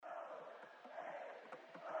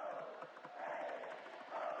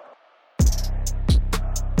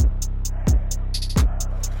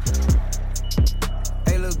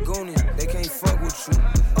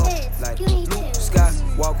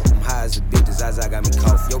high as a bitch, the Zaza got me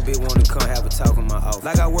cough. Yo bitch wanna come have a talk on my off.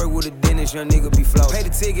 Like I work with a dentist, young nigga be flow. Pay the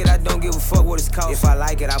ticket, I don't give a fuck what it's cost. If I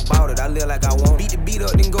like it, I bought it, I live like I want it. Beat the beat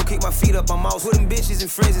up, then go kick my feet up, I'm out. Put them bitches in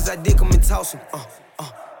frenzies, I dick them and toss them.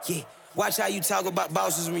 Yeah. Watch how you talk about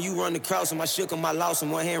bosses when you run across them. I shook them, I lost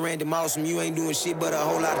them. One hand ran them awesome. You ain't doing shit but a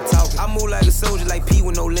whole lot of talking. I move like a soldier, like P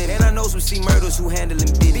with no limit. And I know some C-murders who handling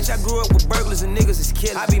business. Bitch, I grew up with burglars and niggas is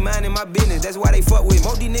killers. I be minding my business, that's why they fuck with me.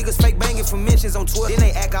 Most these niggas fake banging for mentions on Twitter. Then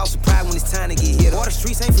they act all surprised when it's time to get hit. Boy, the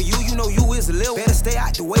streets ain't for you, you know you is a little. Better stay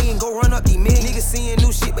out the way and go run up these millions. Niggas seeing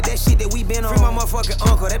new shit, but that shit that we been on. Free my motherfucking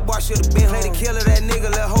uncle, that boy should've been home. Play the killer, that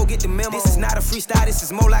nigga, let hoe get the memo. This is not a freestyle, this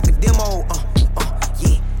is more like a demo.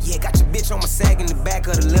 Yeah, got your bitch on my sack in the back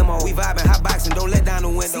of the limo. We vibing, hot boxing, don't let down the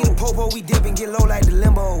window. See the popo, we dip and get low like the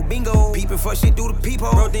limbo. Bingo, peeping for shit through the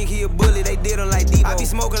peephole. Bro think he a bully, they did him like Debo. I be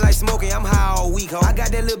smoking like smoking, I'm high all week, ho. I got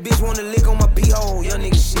that little bitch wanna lick on my pee-hole. Young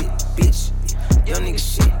nigga shit, bitch. Young nigga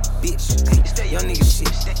shit, bitch. Young nigga shit,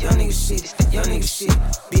 young nigga shit, young nigga shit,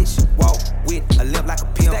 bitch. Walk with a limp like a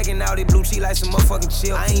pimp. Stacking out that blue cheese like some motherfucking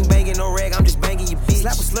chill. I ain't banging no rag, I'm just banging your bitch.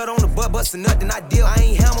 Slap a slut on the butt, bust a nut, then I deal. I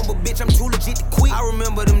ain't hammer, but bitch, I'm too legit to quit. I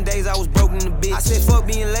remember them days I was broke in the bitch. I said fuck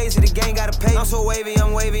being lazy, the gang gotta pay. I'm so wavy,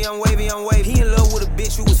 I'm wavy, I'm wavy, I'm wavy. He in love with a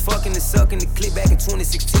bitch who was fucking and sucking the clip back in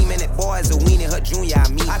 2016. Man, that boy is a weenie, her junior, I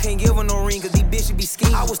mean. I can't give her no ring, cause these bitches be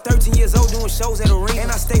scheming. I was 13 years old doing shows at a ring. And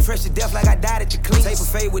I stay fresh to death like I died at the clean. Tape a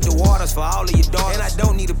fade with the waters for all of your daughters. And I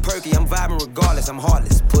don't need a perky, I'm vibing regardless, I'm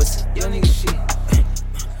heartless, pussy. Young nigga shit.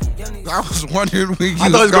 I was wondering when I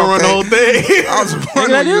thought he was gonna run the whole thing. I was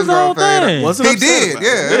wondering that is the whole thing. He did,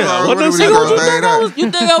 yeah. What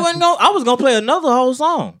you think I wasn't gonna? I was gonna play another whole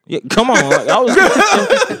song. Yeah, come on, like, I was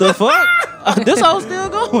the fuck. This I was still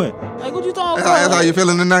going. Like, what you talking about? That's how you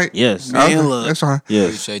feeling tonight? Yes, man. Look, that's fine.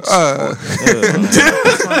 Yes. Well,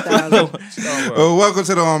 welcome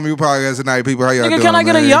to the On Mute podcast tonight, people. How y'all doing? Can I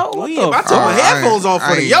get a yo? I took my headphones off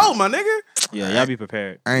for the yo, my nigga. Yeah, y'all be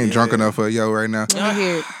prepared. I ain't drunk enough for a yo right now. Let me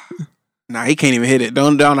hear it. Nah, he can't even hit it.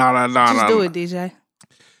 Don't. Just do it, DJ.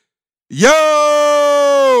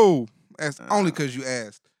 Yo! That's only because you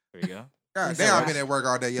asked. There you go. God damn, I've been at work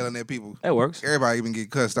all day yelling at people. That works. Everybody even get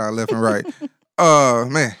cussed out left and right.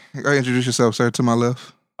 Man, go ahead, introduce yourself, sir, to my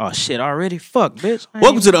left. Oh shit! Already? Fuck, bitch.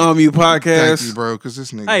 Welcome to the On Mute podcast. Thank you, bro, because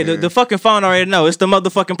this nigga. Hey, the fucking phone already know. It's the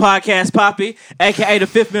motherfucking podcast Poppy, aka the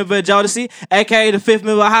fifth member of Jodeci, aka the fifth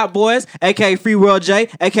member of Hot Boys, aka Free World J,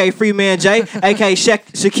 aka Free Man J, aka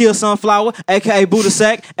Shaquille Sunflower, aka Buddha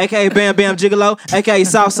Sack, aka Bam Bam Gigolo, aka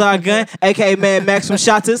Southside Gun, aka Mad Max from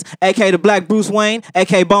Shotters, aka the Black Bruce Wayne,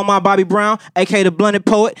 aka Beaumont Bobby Brown, aka the Blunted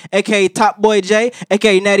Poet, aka Top Boy J,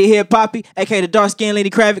 aka Natty Head Poppy, aka the Dark Skin Lady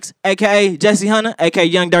Kravitz, aka Jesse Hunter, aka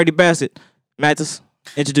Young Dirty Bastard. Mathis,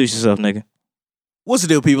 introduce yourself, nigga. What's the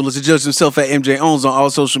deal, people? It's the Judge himself at MJ Owns on all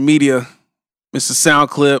social media. Mr. Sound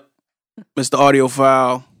Clip, Mr. Audio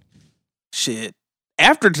File. Shit.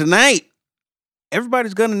 After tonight,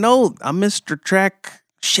 everybody's gonna know I'm Mr. Track.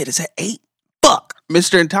 Shit, it's at 8. Fuck.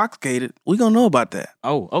 Mr. Intoxicated. We gonna know about that.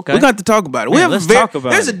 Oh, okay. We got to talk about it. Man, let's talk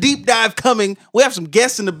about There's a deep dive coming. We have some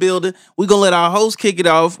guests in the building. We're gonna let our host kick it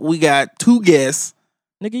off. We got 2 guests.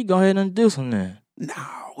 Nigga, you go ahead and introduce them then. No,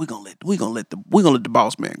 we gonna let the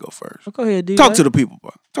boss man go first. Well, go ahead, DJ. Talk to the people,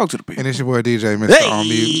 bro. Talk to the people. And it's your boy DJ, Mr. On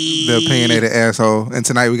Mute, the opinionated asshole. And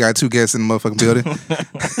tonight we got 2 guests in the motherfucking building.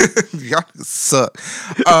 Y'all suck.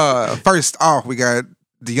 First off, we got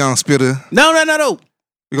the young spitter. No.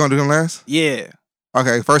 We gonna do them last? Yeah.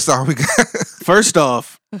 Okay, first off, we got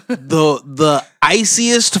the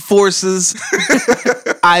iciest forces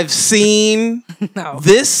I've seen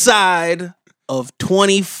this side of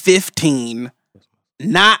 2015,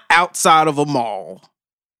 not outside of a mall.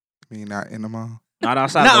 I mean, not in the mall. Not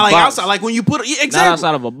outside of a box. Outside, like when you put it, exactly. Not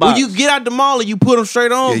outside of a box. When you get out the mall and you put them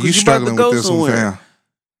straight on, Yeah, you you about to struggling go with this somewhere. one, fam.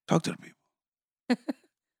 Talk to the people.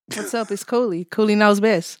 What's up? It's Cooley. Cooley knows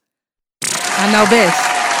best. I know best.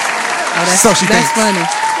 Oh, that's So she thinks. funny.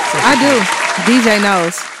 I do. DJ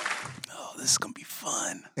knows. Oh, this is gonna be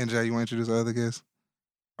fun. NJ, you want to introduce the other guest?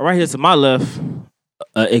 Right here to my left,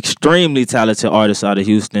 an extremely talented artist out of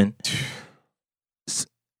Houston.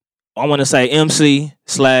 I want to say MC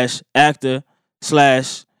 / actor /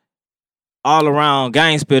 all around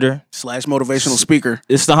gang spitter / motivational speaker.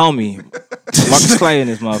 It's the homie Marqus Clae in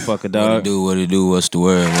this motherfucker, dog. What it do? What's the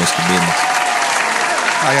word? What's the business?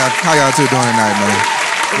 How y'all 2 doing tonight, man?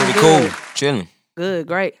 Pretty cool. Chilling. Good,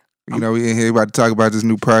 great. You know, we in here about to talk about this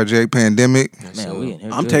new project, Pandemic. Man, we in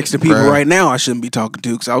here I'm good. texting people right now I shouldn't be talking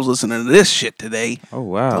to because I was listening to this shit today. Oh,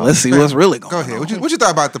 wow. So let's see what's really going Go on. ahead. What you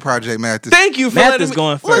thought about the project, Matt? Thank you for Matt letting is me.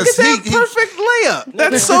 going Look first. at that perfect layup.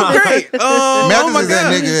 That's so great. Mathis my is that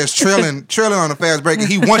God. nigga that's trailing on a fast break, and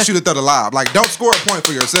he wants you to throw the lob. Like, don't score a point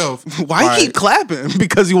for yourself. Why Like, he keep clapping?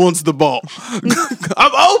 Because he wants the ball.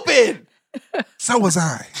 I'm open. So was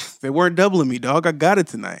I. They weren't doubling me, dog. I got it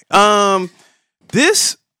tonight.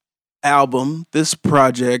 This album, this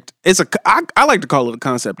project, I like to call it a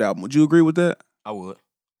concept album. Would you agree with that? I would.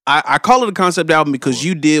 I call it a concept album because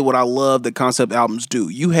you did what I love that concept albums do.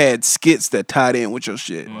 You had skits that tied in with your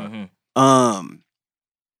shit. Mm-hmm.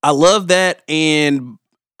 I love that, and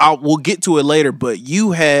we'll get to it later, but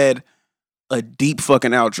you had a deep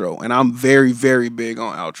fucking outro, and I'm very, very big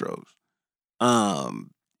on outros.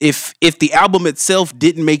 If the album itself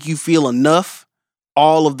didn't make you feel enough,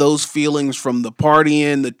 all of those feelings from the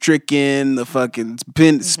partying, the tricking, the fucking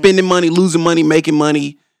spending money, losing money, making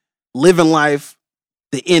money, living life,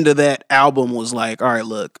 the end of that album was like, all right,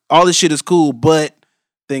 look, all this shit is cool, but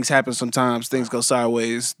things happen sometimes. Things go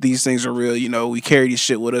sideways. These things are real. You know, we carry this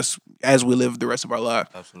shit with us as we live the rest of our life.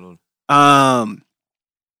 Absolutely.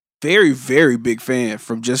 Very, very big fan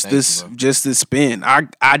from just this spin.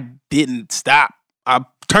 I didn't stop. I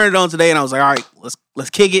turned it on today and I was like, all right, let's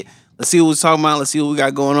kick it. Let's see what we're talking about. Let's see what we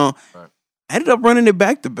got going on. Right. I ended up running it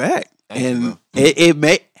back to back. And it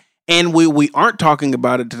may. And we aren't talking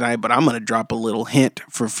about it tonight, but I'm going to drop a little hint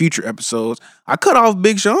for future episodes. I cut off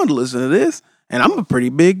Big Sean to listen to this, and I'm a pretty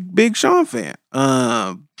big Sean fan.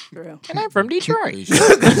 Real. And I'm from Detroit.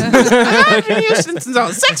 I've been in Houston since I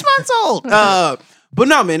was 6 months old. But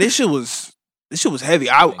no, man, this shit was heavy.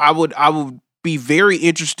 I would be very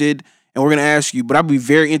interested, and we're going to ask you, but I'd be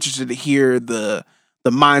very interested to hear the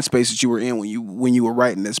mind space that you were in when you were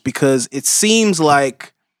writing this, because it seems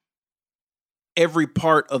like every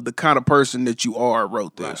part of the kind of person that you are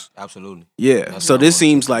wrote this. Right. Absolutely. Yeah. That's So what I this wanna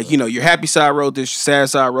seems do. like, your happy side wrote this, your sad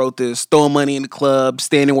side wrote this, throwing money in the club,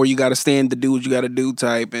 standing where you got to stand to do what you got to do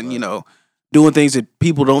type, and, doing things that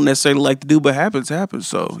people don't necessarily like to do, but happens.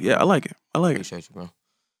 So, yeah, I like it. Appreciate you, bro.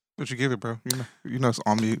 What you give it, bro? You know it's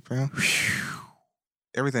on mute, fam.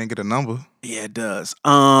 Everything get a number. Yeah, it does.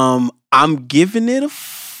 I'm giving it a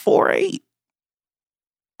 4.8.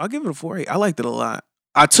 I'll give it a 4.8. I liked it a lot.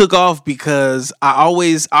 I took off because I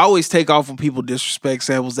always take off when people disrespect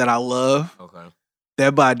samples that I love. Okay.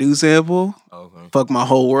 That Badu sample fucked my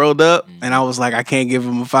whole world up, and I was like, I can't give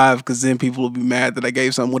him a 5 because then people will be mad that I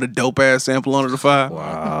gave something with a dope ass sample under the 5.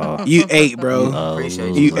 Wow. You ate, bro.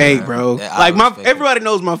 Appreciate You man. ate, bro. Yeah, I Like respect it. everybody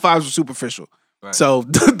knows my 5s were superficial. Right. So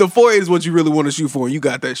the 4.8 is what you really want to shoot for, and you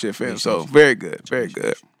got that shit, fam. So Appreciate you. very good, very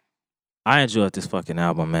good. I enjoyed this fucking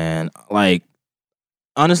album, man. Like,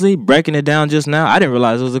 honestly, breaking it down just now, I didn't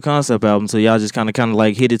realize it was a concept album until y'all just kind of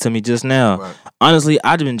like hit it to me just now. Right. Honestly,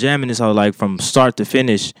 I've been jamming this whole like from start to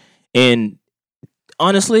finish, and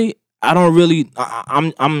honestly, I don't really.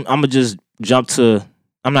 I'm gonna just jump to.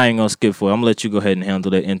 I'm not even gonna skip for it. I'm gonna let you go ahead and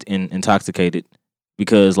handle that in Intoxicated,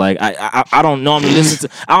 because like I don't normally listen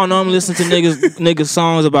to niggas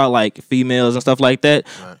songs about like females and stuff like that.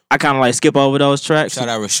 Right. I kind of like skip over those tracks. Shout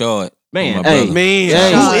out Rashad. Man, my hey, brother. Man,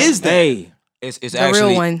 hey, who is that? Hey, It's The actually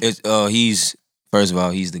real one. It's he's first of all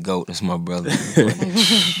he's the GOAT. That's my brother.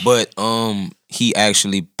 But he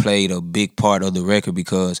actually played a big part of the record,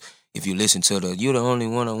 because if you listen to "You're the Only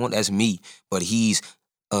One I Want," that's me. But he's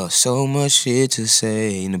so much shit to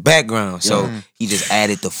say in the background. So he just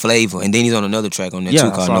added the flavor, and then he's on another track on there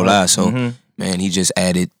too called "No Lie." So man, he just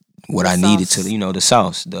added what I needed to the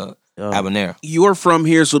sauce, the habanero. You're from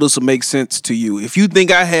here, so this will make sense to you. If you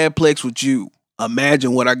think I had Plex with you,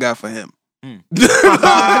 imagine what I got for him.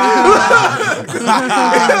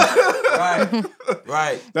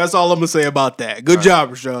 Right. That's all I'm gonna say about that. Good job,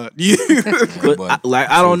 Rashad. But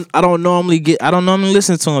I don't normally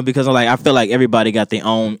listen to him because I feel like everybody got their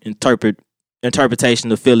own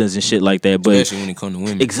interpretation of feelings and shit like that. But Especially when it comes to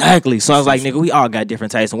women. exactly. So I was like, nigga, we all got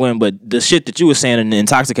different types of women. But the shit that you were saying in the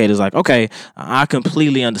Intoxicated is like, okay, I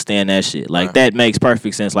completely understand that shit. Like that makes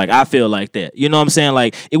perfect sense. Like I feel like that. You know what I'm saying?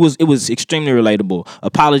 Like it was extremely relatable.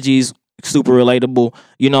 Apologies. Super relatable,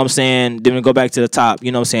 you know what I'm saying? Then we go back to the top,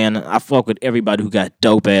 you know what I'm saying? I fuck with everybody who got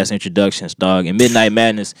dope ass introductions, dog. And Midnight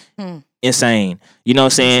Madness, insane, you know what I'm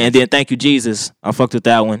saying? And then Thank You Jesus, I fucked with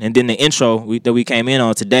that one. And then the intro that we came in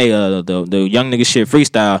on today, the young nigga shit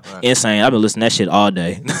freestyle, insane. I've been listening to that shit all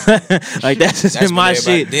day. Like that's just been my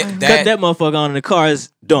shit. Cut that motherfucker on in the car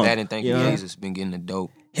is done. That and Thank You Jesus been getting the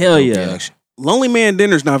dope. Hell dope yeah. reaction. Lonely Man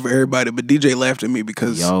Dinner's not for everybody, but DJ laughed at me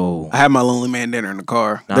because I had my Lonely Man Dinner in the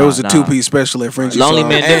car. There was a 2-piece special at Frenchie. Lonely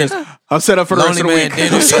Man Dinner's. I'm set up for the Lonely rest of the Man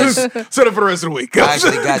week. Dinner. Set up for the rest of the week. I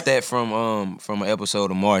actually got that from an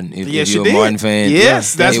episode of Martin. If Yes, you're you a did. Martin fan,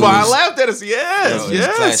 Yes, that's it why I was- laughed at us. Yes, It's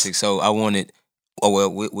yes. classic. So I wanted. Oh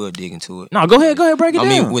well, we'll dig into it. No, go ahead, break it I down.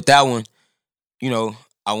 mean, with that one,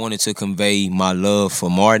 I wanted to convey my love for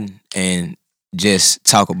Martin and just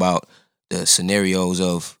talk about the scenarios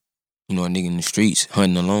of, a nigga in the streets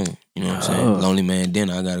hunting alone. You know what I'm saying? Lonely man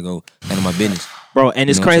dinner. I gotta go handle my business. Bro, and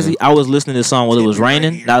it's crazy. I was listening to this song while it was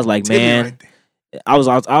raining. And I was like, man. I was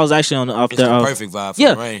actually up there. It's the perfect vibe for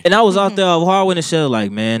the rain. And I was out there of hard the show,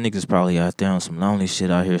 like, man, niggas probably out there on some lonely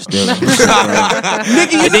shit out here still. and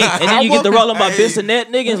then you get to roll on my Bissonnet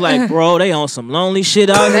niggas, like, bro, they on some lonely shit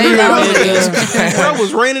out here. Bro, it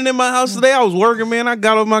was raining in my house today. I was working, man. I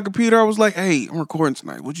got off my computer. I was like, hey, I'm recording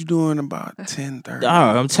tonight. What you doing about 10:30?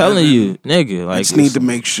 I'm telling you, nigga. Like, I just need to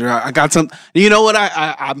make sure I got something. You know what?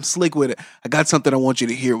 I'm slick with it. I got something I want you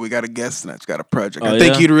to hear. We got a guest tonight. Got a project. I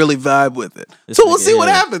think you'd really vibe with it. So we'll see what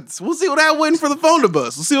happens. We'll see what happens waiting for the phone to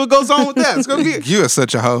buzz. We'll see what goes on with that. It's gonna be. You are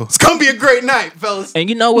such a hoe. It's gonna be a great night, fellas. And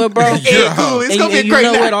you know what, bro? It's gonna be a great night.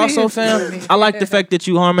 You know what, also, fam? I like the fact that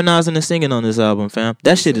you harmonizing and singing on this album, fam.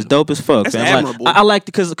 That shit is dope as fuck, That's fam. admirable. I like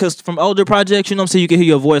because from older projects, you know what I'm saying, you can hear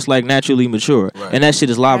your voice like naturally mature, and that shit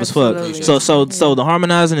is live as fuck. So the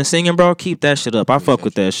harmonizing and singing, bro, keep that shit up. I fuck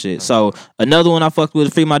with that shit. So another one I fucked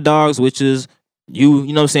with, Free My Dogs, which is you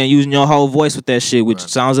know what I'm saying, using your whole voice with that shit, which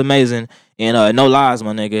sounds amazing. And no lies,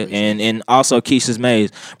 my nigga. And also Keisha's Maze.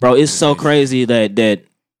 Bro, it's so crazy that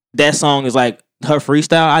song is like her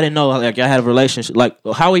freestyle. I didn't know like y'all had a relationship. Like,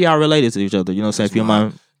 how are y'all related to each other? You know what I'm saying? If you don't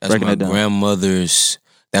mind breaking that down.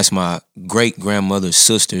 That's my great grandmother's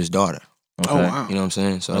sister's daughter. Okay. Oh wow. You know what I'm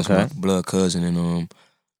saying? So that's my blood cousin, and her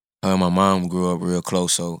and my mom grew up real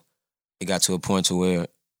close. So it got to a point to where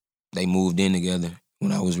they moved in together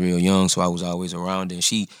when I was real young. So I was always around, and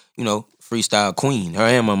she, freestyle queen. Her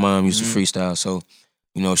and my mom used to freestyle. So,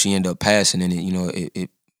 she ended up passing, and it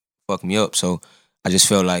fucked me up. So I just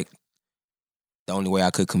felt like the only way I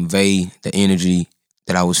could convey the energy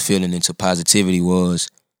that I was feeling into positivity was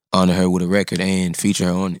honor her with a record and feature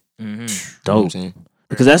her on it. Mm-hmm. Dope.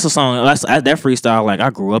 Because that's a song, that freestyle, like, I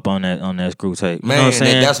grew up on that group tape. You know what I'm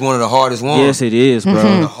saying? That's one of the hardest ones. Yes, it is, bro. One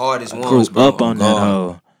of the hardest ones, grew up on that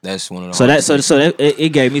hoe. That's one of the hardest. So it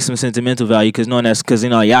gave me some sentimental value because knowing that's because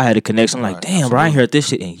y'all had a connection. I'm like, damn, bro, I ain't heard this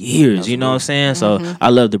shit in years. Absolutely. You know what I'm saying? So I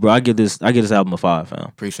loved it, bro. I give this album a 5, fam.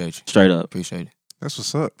 Appreciate you. Straight up. Appreciate it. That's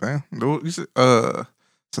what's up, man. So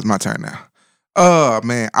it's my turn now.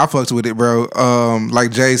 Man, I fucked with it, bro. Like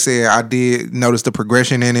Jay said, I did notice the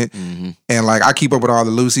progression in it, and like I keep up with all the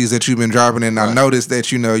Lucy's that you've been dropping, and I noticed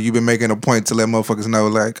that you've been making a point to let motherfuckers know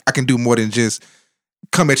like I can do more than just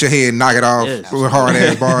come at your head and knock it off with hard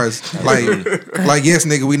ass bars. like yes,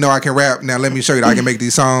 nigga, we know I can rap. Now let me show you that I can make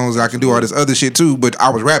these songs. I can do all this other shit too. But I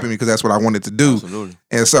was rapping because that's what I wanted to do. Absolutely.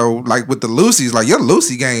 And so like with the Lucy's, like your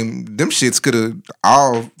Lucy game, them shits could have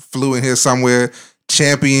all flew in here somewhere.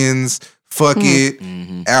 Champions. Fuck it,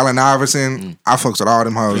 Allen Iverson. I fucks with all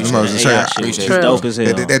them hoes. Them hoes Appreciate it. Dope as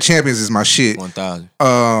hell. That Champions is my shit. 1,000.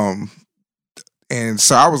 And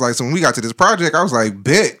so I was like, so when we got to this project, I was like,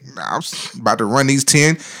 bet I was about to run these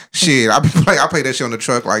 10. Shit, I played that shit on the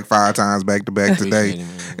truck like 5 times back to back today.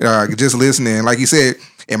 Just listening, like he said,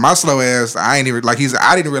 and my slow ass, I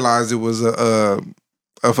didn't realize it was a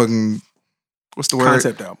fucking. What's the word?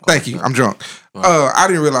 Concept album. Thank you. I'm drunk. I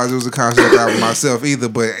didn't realize it was a concept album myself either,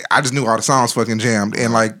 but I just knew all the songs fucking jammed.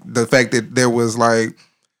 And like the fact that there was like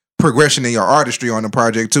progression in your artistry on the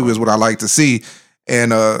project too is what I like to see.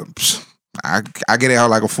 And I get it out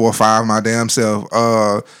like a 4 or 5 my damn self.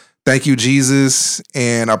 Thank You Jesus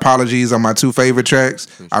and Apologies are my 2 favorite tracks.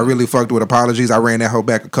 I really fucked with Apologies. I ran that hoe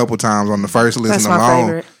back a couple times on the first listen. That's my alone.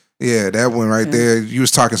 favorite. Yeah, that one right there. You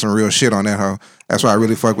was talking some real shit on that hoe. That's why I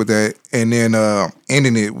really fuck with that. And then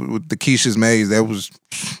ending it with the Keisha's Maze, that was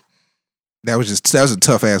a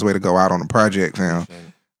tough ass way to go out on the project, fam.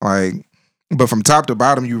 Like, but from top to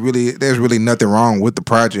bottom, there's really nothing wrong with the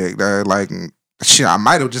project. Like, shit, I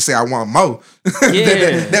might have just said I want more.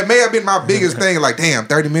 Yeah. that may have been my biggest thing. Like, damn,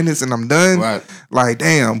 30 minutes and I'm done. Right. Like,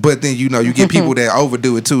 damn. But then you get people that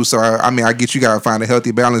overdo it too. So I get you gotta find a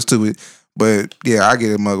healthy balance to it. But yeah, I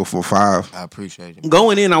get a muggle for 5. I appreciate it.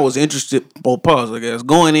 Going in, I was interested. Well, pause, I guess.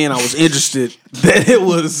 Going in, I was interested that it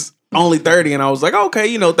was only 30, and I was like,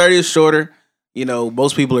 okay, 30 is shorter.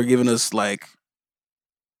 Most people are giving us like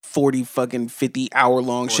 40 fucking 50 hour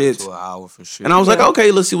long shits. To an hour for sure. And I was like, okay,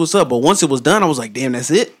 let's see what's up. But once it was done, I was like, damn,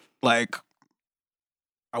 that's it. Like,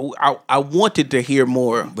 I wanted to hear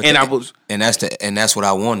more, But and that's what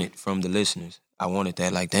I wanted from the listeners. I wanted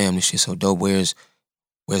that, like, damn, this shit's so dope.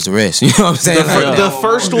 Where's the rest? You know what I'm saying? The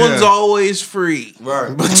first one's always free,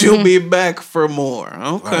 right? But you'll be back for more.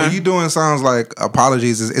 Okay. When you doing songs like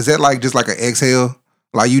Apologies, is that like just like an exhale?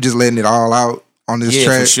 Like you just letting it all out on this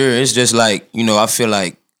track? Yeah, for sure. It's just like, I feel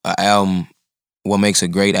like an album what makes a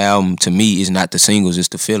great album to me is not the singles, it's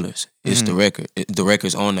the fillers. It's the record. The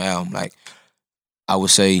record's on the album. Like, I would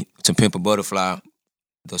say To Pimp a Butterfly,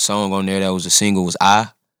 the song on there that was a single was I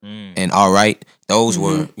and All Right. Those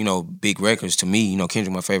were, big records to me.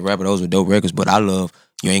 Kendrick, my favorite rapper, those were dope records, but I love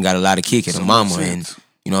You Ain't Got a Lot of Kick It, and Mama, and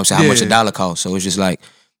you know what I'm saying, how much a dollar costs. So it's just like,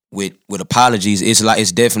 with Apologies,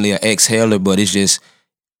 it's definitely an exhaler, but it's just,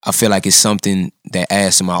 I feel like it's something that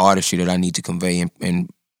adds to my artistry that I need to convey and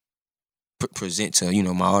present to,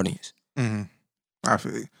 my audience. I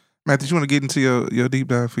feel you. Matthew, you want to get into your deep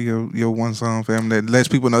dive for your one song, fam, that lets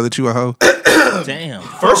people know that you a hoe? Damn.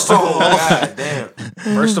 First of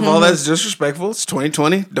all, that's disrespectful. It's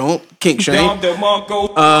 2020. Don't kink shame.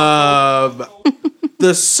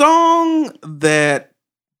 The song that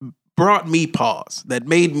brought me pause, that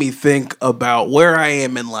made me think about where I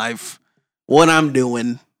am in life, what I'm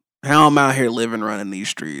doing, how I'm out here living, running these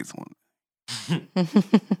streets.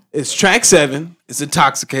 It's track 7. It's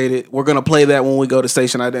Intoxicated. We're going to play that when we go to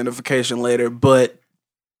station identification later. But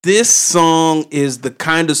this song is the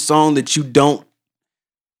kind of song that you don't...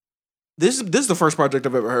 This is the first project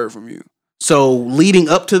I've ever heard from you. So leading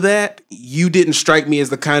up to that, you didn't strike me as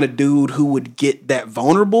the kind of dude who would get that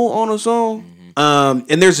vulnerable on a song.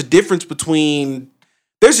 And there's a difference between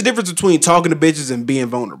talking to bitches and being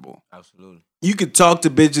vulnerable. Absolutely. You could talk to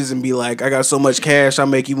bitches and be like, I got so much cash, I'll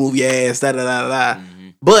make you move your ass, da-da-da-da.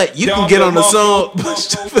 But you can get on the song,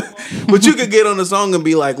 but you could get on the song and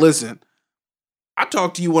be like, listen, I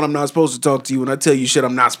talk to you when I'm not supposed to talk to you, and I tell you shit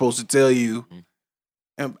I'm not supposed to tell you.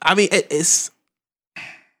 And I mean, it's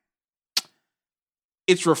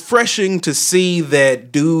refreshing to see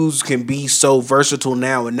that dudes can be so versatile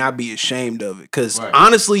now and not be ashamed of it. Because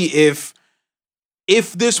honestly, if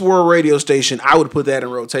this were a radio station, I would put that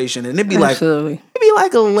in rotation, and it'd be like a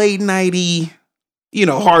late nighty,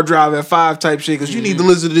 hard drive at 5 type shit. Because you need to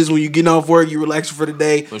listen to this when you're getting off work, you relaxing for the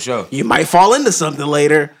day. For sure. You might fall into something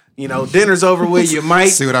later. Dinner's over with. You might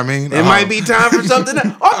see what I mean. It might be time for something.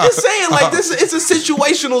 I'm just saying, like this. It's a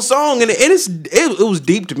situational song, and it was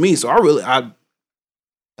deep to me. So I.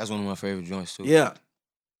 That's one of my favorite joints too. Yeah.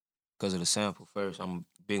 Because of the sample first. I'm a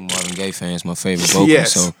big Marvin Gaye fan. It's my favorite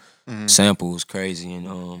vocalist. So sample was crazy, and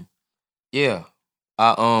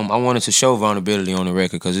I wanted to show vulnerability on the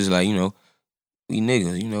record because it's like, we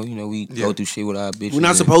niggas, we go through shit with our bitches. We're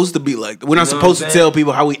not supposed to be like that. We're not supposed to tell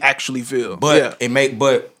people how we actually feel. But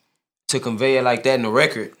to convey it like that in the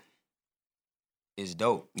record is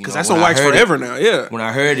dope. Because that's on wax forever now, yeah. When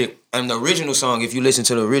I heard it, and the original song, if you listen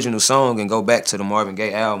to the original song and go back to the Marvin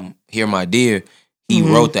Gaye album, Hear My Dear, he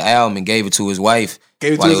wrote the album and gave it to his wife.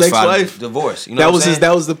 Gave it to his ex-wife. Divorce. That was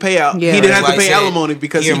the payout. Yeah. He didn't have to pay alimony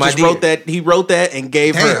because he just wrote that. He wrote that and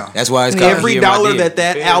gave her. That's why it's called every dollar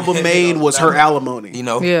that album made was her alimony.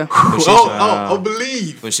 Yeah.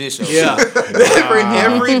 Believe. For shit show. Yeah.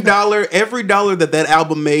 every dollar that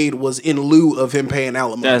album made was in lieu of him paying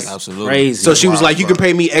alimony. That's absolutely crazy. So she was like, "You can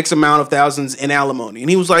pay me X amount of thousands in alimony," and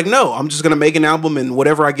he was like, "No, I'm just gonna make an album, and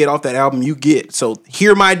whatever I get off that album, you get." So,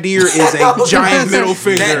 "Hear My Dear" is a giant middle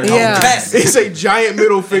finger. It's a giant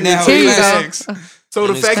middle finger to his ex. So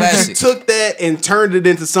the fact that you took that and turned it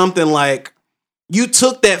into something like, you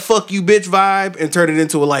took that fuck you bitch vibe and turned it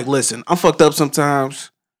into a like, listen, I'm fucked up sometimes.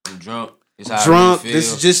 I'm drunk.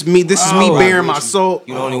 This is just me. This is me bearing my soul.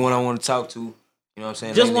 You're the only one I want to talk to. You know what I'm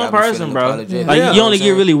saying? Just lately, one person, bro. Like, you only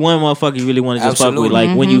get really one motherfucker you really want to just fuck with,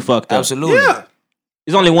 like when you fucked up. Absolutely. Yeah.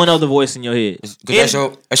 There's only one other voice in your head. Because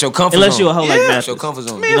that's your comfort zone. Unless you're a hoe like that. That's your comfort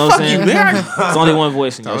zone. Man, you know what fuck I'm saying? you, man. There's only one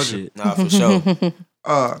voice in your shit. Nah, for sure.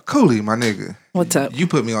 Cooley, my nigga. What's up? You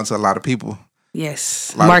put me onto a lot of people.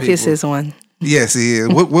 Yes. Lot of Marcus people. is one. Yes, he is.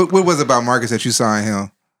 What was it about Marcus that you saw in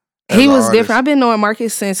him? He was different. I've been knowing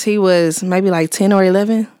Marcus since he was maybe like 10 or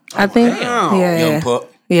 11, I think. Damn. Yeah. Young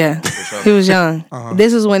pup. Yeah. He was young.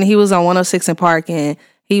 This is when he was on 106 in Park, and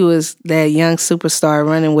he was that young superstar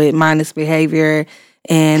running with Mindless Behavior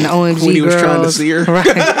and OMG When he was girls. trying to see her. Right.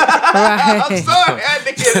 I'm sorry, I had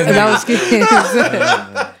to get And I was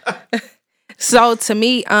kidding. So to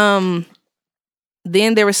me,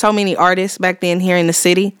 then there were so many artists back then here in the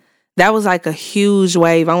city. That was like a huge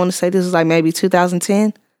wave. I want to say this was like maybe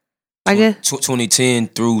 2010, I guess. 2010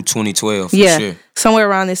 through 2012, for sure. Somewhere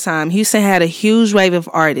around this time. Houston had a huge wave of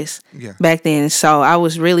artists back then. So I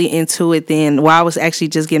was really into it then while I was actually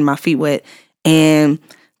just getting my feet wet. And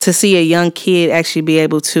to see a young kid actually be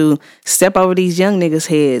able to step over these young niggas'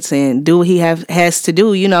 heads and do what he has to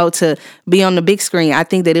do, to be on the big screen, I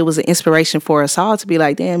think that it was an inspiration for us all to be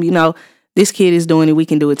like, damn, this kid is doing it, we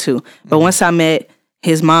can do it too. But once I met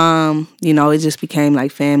his mom, you know, it just became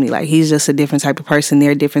like family. Like he's just a different type of person.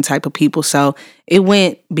 They're a different type of people. So it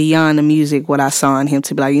went beyond the music, what I saw in him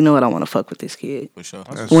to be like, you know what, I want to fuck with this kid. For sure.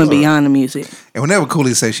 Went beyond the music. And whenever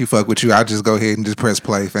Cooley say she fuck with you, I just go ahead and just press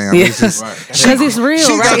play, fam. Yeah. It's just, Because it's real,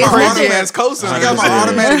 she right? got my It's automatic, ass cosign. she got my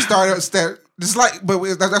automatic start. Just like, but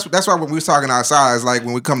that's why when we was talking outside, it's like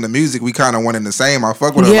when we come to music, we kind of one in the same. I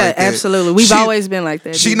fuck with her Yeah, like that. absolutely. We've always been like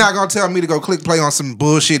that. She not gonna tell me to go click play on some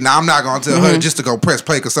bullshit. Now I'm not gonna tell her just to go press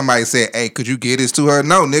play because somebody said, "Hey, could you get this to her?"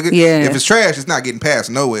 No, nigga. Yeah. If it's trash, it's not getting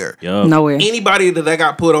passed nowhere. Yup. Nowhere. Anybody that I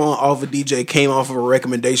got put on off a DJ came off of a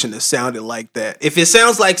recommendation that sounded like that. If it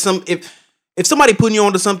sounds like if somebody putting you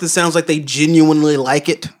onto something sounds like they genuinely like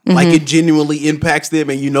it, like it genuinely impacts them,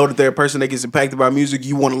 and you know that they're a person that gets impacted by music,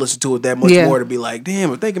 you want to listen to it that much more to be like,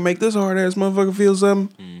 damn, if they can make this hard ass motherfucker feel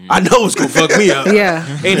something, I know it's gonna fuck me up. Yeah.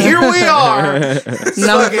 And here we are,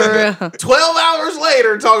 No, for real. 12 hours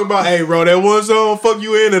later, talking about, hey, bro, that one song, fuck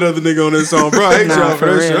you and that other nigga on that song, bro. I hate y'all for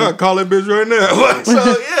that for shit. real. I'll call that bitch right now.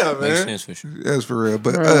 So, yeah, Makes man. sense for sure. That's for real.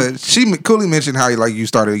 But Cooley mentioned how like you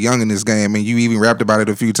started young in this game, and you even rapped about it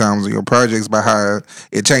a few times in your projects about how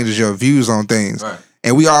it changes your views on things. Right.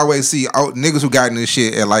 And we always see niggas who got in this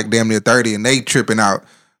shit at like damn near 30 and they tripping out.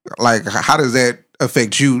 Like, how does that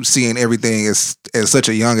affect you seeing everything at such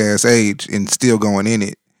a young ass age and still going in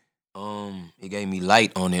it? It gave me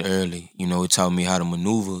light on it early. You know, it taught me how to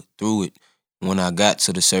maneuver through it when I got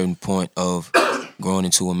to the certain point of growing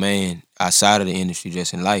into a man outside of the industry,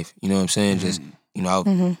 just in life. You know what I'm saying? Just, you know,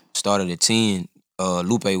 I started at 10.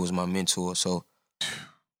 Lupe was my mentor, so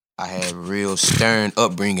I had real stern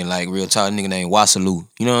upbringing, like real tall nigga named Wasalu.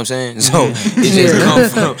 You know what I'm saying? So it just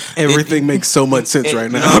come from Everything makes so much sense right You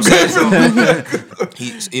know now. what I'm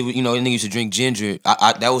saying? So, you know, the nigga used to drink ginger.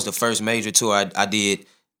 That was the first major tour I did.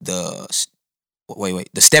 The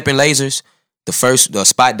Stepping Lasers, the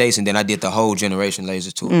Spot Dates, and then I did the whole Generation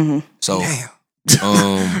Laser tour. So,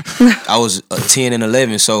 I was 10 and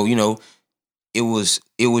 11. So, you know, it was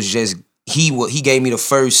just he gave me the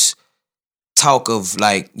first talk of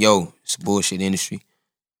like, yo, it's a bullshit industry.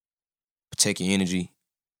 Protect your energy,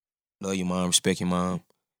 love your mom, respect your mom,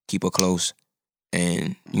 keep her close,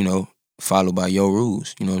 and you know, follow by your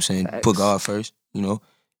rules. You know what I'm saying? Thanks. Put God first, you know,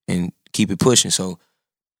 and keep it pushing. So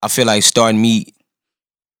I feel like starting me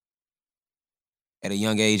at a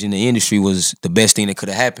young age in the industry was the best thing that could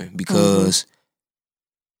have happened because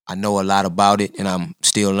I know a lot about it and I'm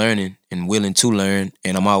still learning and willing to learn,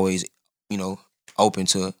 and I'm always, you know, open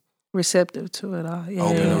to Receptive to it all. Yeah.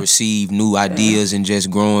 open to receive new ideas and just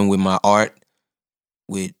growing with my art,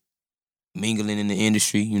 with mingling in the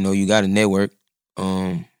industry. You know, you got a network,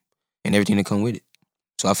 and everything that come with it.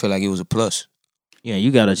 So I feel like it was a plus. Yeah,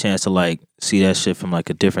 you got a chance to like see that shit from like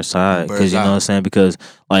a different side, because Bird's you know eye. what I'm saying. Because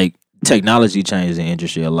like technology changes the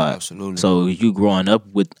industry a lot. Absolutely. So you growing up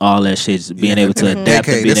with all that shit, being able to adapt and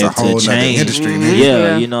Decade, being this a able whole to nother change. industry, nigga.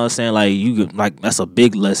 Yeah, you know what I'm saying. Like you, like that's a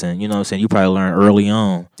big lesson. You know what I'm saying. You probably learn early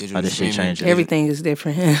on Digital how this shit streaming. changes. Everything is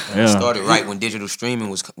different. It started right when digital streaming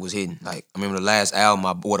was hitting. Like I remember the last album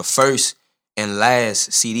the first and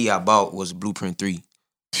last CD I bought was Blueprint 3.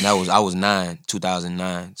 And I was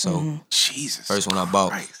 2009. So Jesus. first one I bought.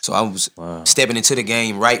 Christ. So I was stepping into the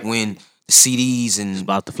game right when the CDs and It's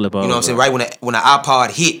about to flip over. you know what I'm saying, right when the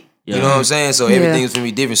iPod hit. Yeah. You know what I'm saying? So Yeah. everything was gonna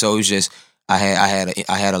be different. So it was just I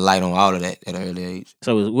had a light on all of that at an early age.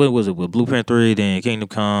 So what was it with Blueprint 3, then Kingdom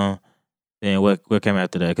Come, then what came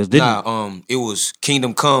after that? Because It was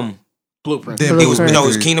Kingdom Come. Blueprint. Then It was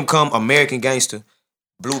Blueprint. Kingdom Come, American Gangster,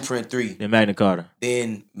 Blueprint 3, then Magna Carta.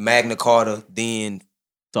 then Magna Carta, then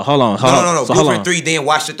So hold on. no. So hold Blueprint on. 3, then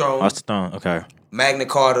Watch the Throne, Watch the Throne. Okay. Magna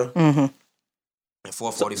Carta, Mm-hmm. and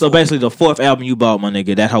 444. So basically, the fourth album you bought, my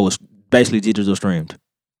nigga, that hoe was basically digital streamed.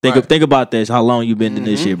 Think Right. think about this. How long you been in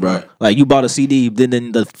this shit, bro? Right. Like you bought a CD,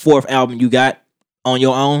 then the fourth album you got on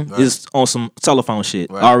your own Right. is on some telephone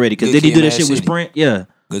shit Right. already. Because Good did he Kid, do that Mad shit with City. Sprint? Yeah,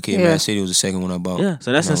 Good Kid, Yeah. Mad City was the second one I bought. yeah.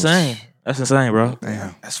 So that's And I was- insane. That's insane, bro.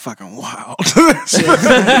 Damn. That's fucking wild.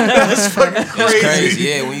 That's fucking It's crazy. crazy.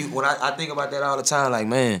 Yeah, when I think about that all the time, like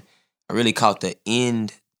man, I really caught the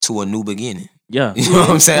end to a new beginning. Yeah, You know what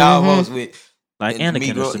I'm saying? Almost with like me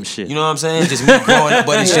Anakin or grow- some shit. You know what I'm saying? Just me growing up,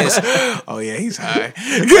 but it's just Oh yeah, he's high.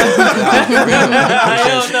 yeah,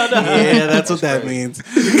 That's what that means.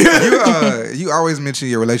 You always mention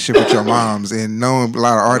your relationship with your moms, and knowing a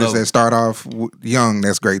lot of artists that start off young,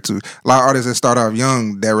 that's great too. A lot of artists that start off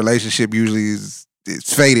young, that relationship usually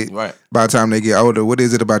it's faded right. by the time they get older. What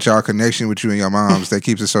is it about y'all connection with you and your moms that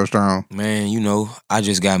keeps it so strong? Man, you know, I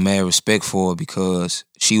just got mad respect for her because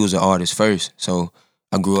she was an artist first. So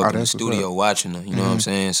I grew up in the that's what's studio watching her. You know what I'm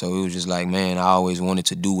saying? So it was just like, man, I always wanted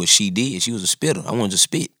to do what she did. She was a spitter. I wanted to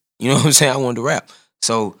spit. You know what I'm saying? I wanted to rap.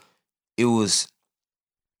 So it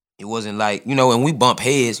wasn't like, you know, and we bump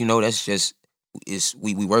heads, you know, that's just,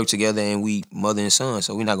 we work together and we mother and son,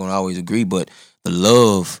 so we're not gonna always agree, but the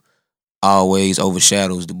love always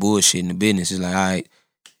overshadows the bullshit in the business. It's like, all right,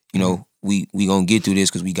 you know, we gonna get through this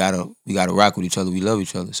because we gotta rock with each other. We love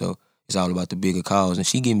each other, so it's all about the bigger cause. And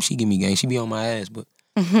she give me game. She be on my ass, but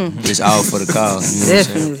it's all for the cause. You know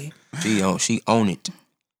Definitely. She own it.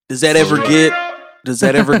 Does that ever get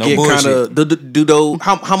No kind of do those?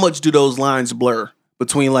 How much do those lines blur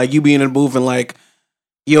between like you being in the booth and like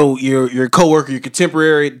your coworker, your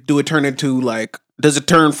contemporary? Do it turn into like? Does it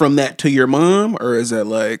turn from that to your mom, or is that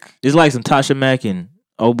like it's like some Tasha Mack and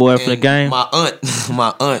old boy from the game? My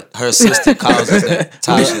aunt, her sister calls us that.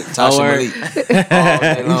 Tasha Malik.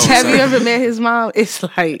 Have you ever met his mom? It's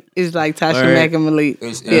like Tasha Mack and Malik.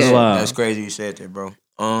 That's crazy you said that, bro.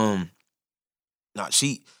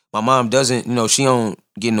 My mom doesn't, you know, she don't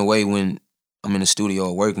get in the way when I'm in the studio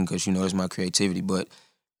or working because, you know, it's my creativity. But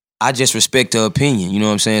I just respect her opinion, you know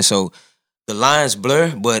what I'm saying? So the lines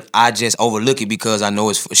blur, but I just overlook it because I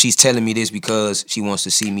know she's telling me this because she wants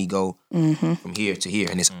to see me go from here to here,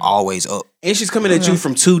 and it's always up. And she's coming at you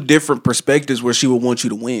from two different perspectives where she would want you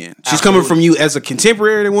to win. She's coming from you as a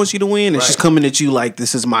contemporary that wants you to win, and she's coming at you like,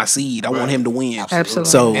 this is my seed. I want him to win. Absolutely.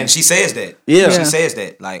 So, and she says that. Yeah. She says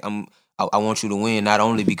that. Like, I want you to win not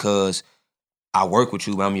only because I work with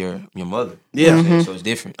you, but I'm your mother. Yeah. So it's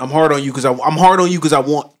different. I'm hard on you because I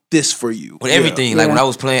want this for you. With everything. Like when I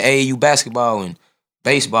was playing AAU basketball and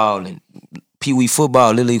baseball and Pee Wee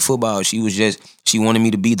football, Little League football, she wanted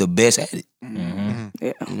me to be the best at it. Yeah.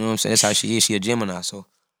 You know what I'm saying? That's how she is. She a Gemini, so.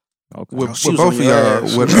 Okay. With both of y'all,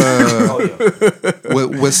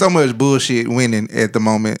 with so much bullshit winning at the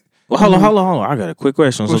moment. Well, hold on. I got a quick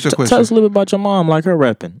question. What's your question? Tell us a little bit about your mom, like her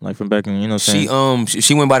rapping, like from back in, you know what I'm saying?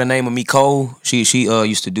 She went by the name of me, Cole. She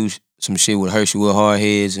used to do some shit with Hershey with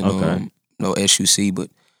Hardheads and SUC, but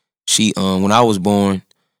she when I was born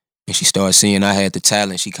and she started seeing I had the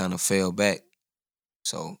talent, she kind of fell back.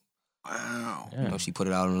 So wow, you know, she put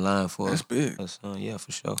it out on the line for that's us. big. Yeah,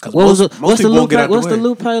 for sure. What's the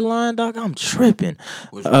Lupe line, dog? I'm tripping.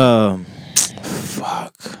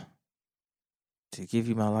 Fuck. To give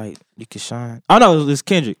you my light, you can shine. Oh no, it's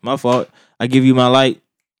Kendrick. My fault. I give you my light.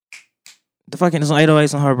 The fucking it's on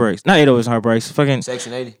 808s and Heartbreaks. Not 808s and Heartbreaks. Fucking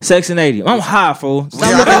Section 80. Section 80. I'm high, fool. Stop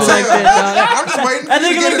looking like that, dog. I'm just waiting. That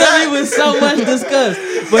nigga looked at me with so much disgust.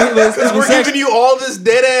 But we're giving you all this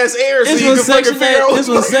dead ass air so you can fucking figure out. This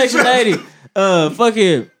was Section 80.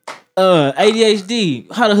 Fucking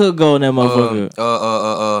ADHD. How the hook go in that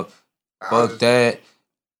motherfucker? Fuck that.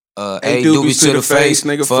 8 doobies to the face,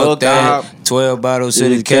 nigga, fuck that. 12 bottles to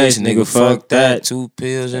the case, nigga, fuck that. 2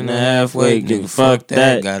 pills in the halfway, nigga, fuck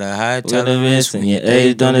that. Got a high tolerance when your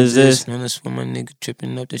age don't exist. Man, that's for my nigga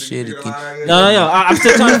tripping up the shit again. No, I'm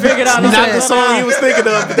still trying to figure it out. Not the song he was thinking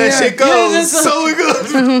of, but that shit goes so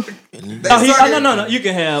good. No. You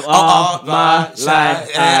can have all my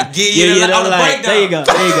life. Give you the breakdown. There you go.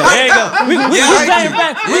 We came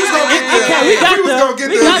back. We got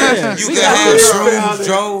there. You can have shrooms,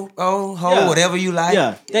 dro, whatever you like.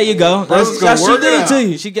 Yeah, there you go. Brothers gonna work it out. To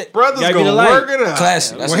you. She get Brothers gonna work it out.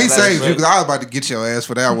 Classic. Well, he saved you because I was about to get your ass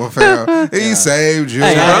for that one, fam. He saved you.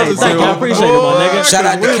 Hey, thank you. I appreciate it, my nigga. Shout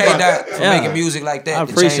out to K-Dot for making music like that. I It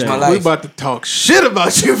changed appreciate my it. life. We about to talk shit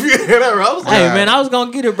about you if you hear that. I was like, Hey, man, I was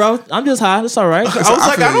gonna get it, bro. I'm just high. It's all right. I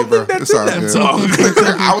don't think that's in that song.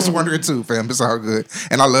 I was wondering too, fam. It's all good,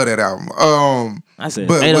 and I love that album. I said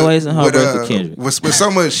 808s and Heartbreaks for Kendrick. With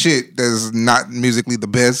so much shit that's not musically the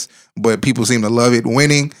best, but people seem to love it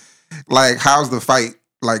winning. Like, how's the fight?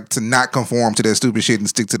 Like, to not conform to that stupid shit and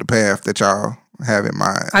stick to the path that y'all have in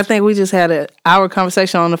mind. I think we just had an hour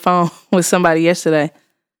conversation on the phone with somebody yesterday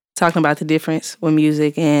talking about the difference with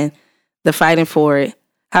music and the fighting for it.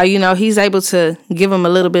 How, you know, he's able to give him a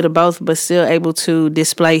little bit of both, but still able to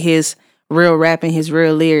display his real rap and his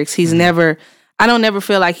real lyrics. He's I don't never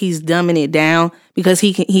feel like he's dumbing it down because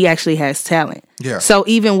he actually has talent. Yeah. So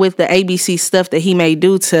even with the ABC stuff that he may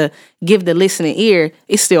do to give the listening ear,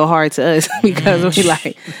 it's still hard to us because we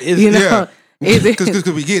like, you know. Because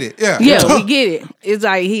we get it. Yeah. Yeah, we get it. It's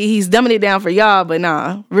like he's dumbing it down for y'all, but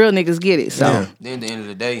nah, real niggas get it. So Then at the end of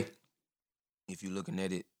the day, if you're looking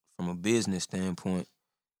at it from a business standpoint,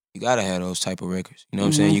 you gotta have those type of records. You know what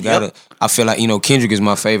I'm saying? You gotta. I feel like, you know, Kendrick is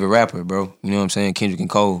my favorite rapper, bro. You know what I'm saying? Kendrick and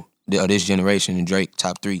Cole, this generation, and Drake,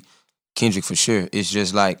 top 3. Kendrick for sure. It's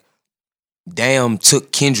just like, Damn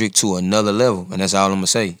took Kendrick to another level, and that's all I'm gonna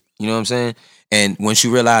say. You know what I'm saying? And once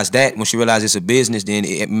you realize it's a business, then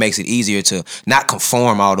it makes it easier to not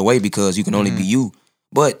conform all the way because you can only be you.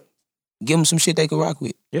 But give them some shit they can rock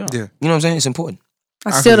with. Yeah. You know what I'm saying? It's important.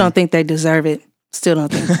 I still don't think they deserve it. Still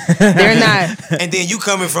don't think they're not. And then you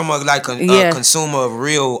coming from a consumer of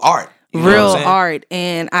real art. Real art.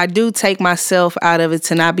 And I do take myself out of it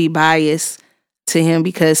to not be biased to him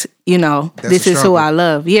because, this is who I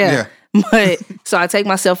love. Yeah. But so I take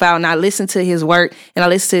myself out and I listen to his work and I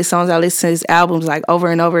listen to his songs, I listen to his albums like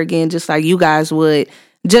over and over again, just like you guys would,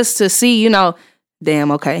 just to see,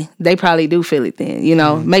 damn, okay, they probably do feel it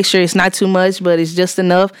then, make sure it's not too much, but it's just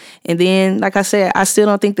enough. And then, like I said, I still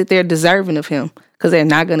don't think that they're deserving of him because they're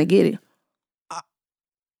not going to get it.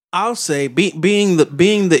 I'll say being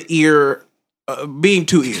the ear, being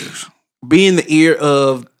two ears, being the ear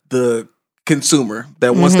of the consumer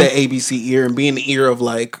that wants that ABC ear and being the ear of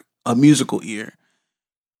like a musical ear.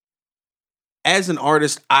 As an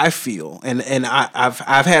artist, I feel, and I've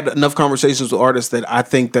had enough conversations with artists that I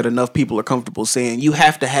think that enough people are comfortable saying you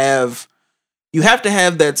have to have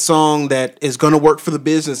that song that is going to work for the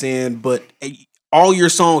business end, but all your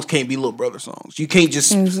songs can't be Little Brother songs. You can't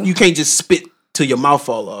just spit till your mouth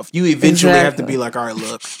fall off. You eventually have to be like, all right,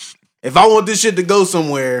 look, if I want this shit to go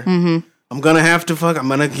somewhere, I'm gonna have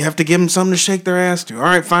to give them something to shake their ass to. All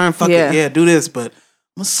right, fine, fuck it, yeah, do this, but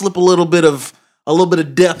I'm gonna slip a little bit of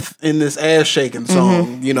depth in this ass shaking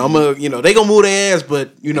song. I'm gonna, they gonna move their ass,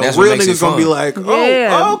 but real niggas gonna be like,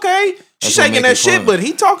 oh, okay. She's shaking that shit, but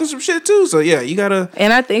he talking some shit too. So yeah, you gotta.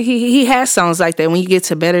 And I think he has songs like that. When you get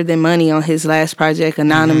to Better Than Money on his last project,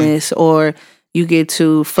 Anonymous, or you get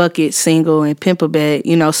to Fuck It Single and Pimp a Bed,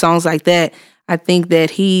 songs like that. I think that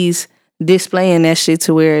he's displaying that shit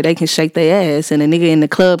to where they can shake their ass and a nigga in the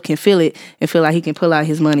club can feel it and feel like he can pull out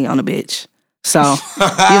his money on a bitch. So,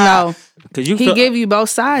 he give you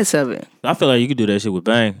both sides of it. I feel like you could do that shit with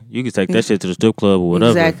Bang. You could take that shit to the strip club or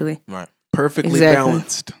whatever. Exactly. Right. Perfectly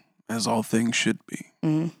balanced, as all things should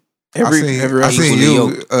be. I seen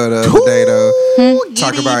you the other day though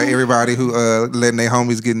talk about everybody who letting their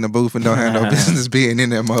homies get in the booth and don't have no business being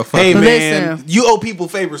in that motherfucker. Hey man, you owe people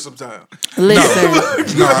favors sometimes. Listen,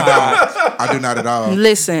 no, I do not at all.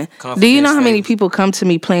 Listen, do you know how many people come to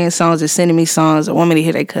me playing songs or sending me songs or want me to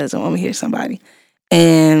hear their cousin, want me to hear somebody,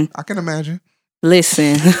 and I can imagine.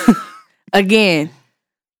 Listen, again,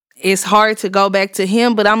 it's hard to go back to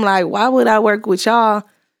him, but I'm like, why would I work with y'all?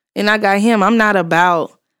 And I got him. I'm not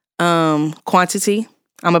about quantity.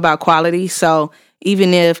 I'm about quality. So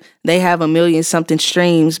even if they have 1 million something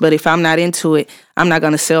streams, but if I'm not into it, I'm not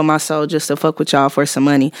going to sell my soul just to fuck with y'all for some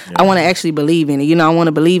money. Yeah. I want to actually believe in it. I want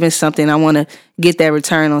to believe in something. I want to get that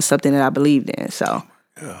return on something that I believed in. So,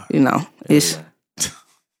 it's...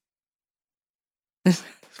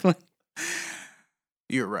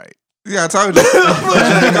 You're right. Yeah, I told you. Go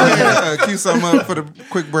ahead, cue something up for the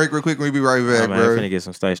quick break real quick. We'll be right back, bro. I'm finna get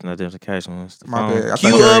some station identification. My bad. I thought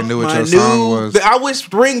you already knew what your song was. I wish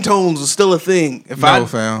ringtones was still a thing. If I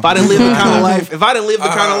didn't live the kind of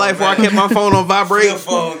life, where I kept my phone on vibrate. If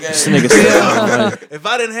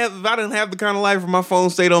I didn't have the kind of life where my phone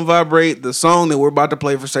stayed on vibrate, the song that we're about to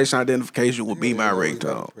play for station identification would be my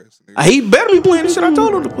ringtone. He better be playing the shit I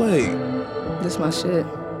told him to play. That's my shit.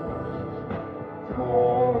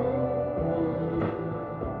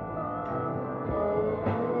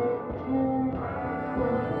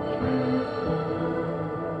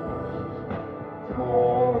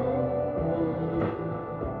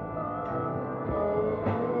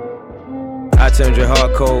 I turned your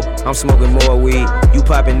heart cold, I'm smoking more weed. You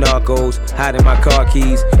popping narcos, hiding my car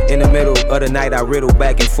keys. In the middle of the night, I riddle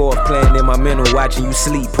back and forth, playing in my mental, watching you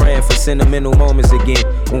sleep, praying for sentimental moments again.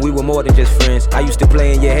 When we were more than just friends, I used to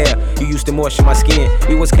play in your hair, you used to moisten my skin.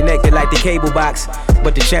 We was connected like the cable box,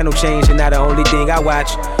 but the channel changed, and now the only thing I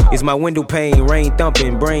watch is my window pane, rain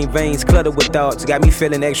thumping, brain veins cluttered with thoughts. Got me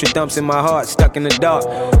feeling extra thumps in my heart, stuck in the dark.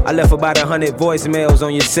 I left about 100 voicemails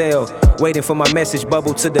on your cell, waiting for my message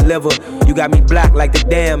bubble to deliver. You got me blocked like the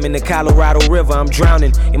dam in the Colorado River. I'm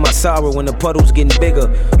drowning in my sorrow when the puddle's getting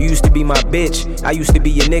bigger. You used to be my bitch, I used to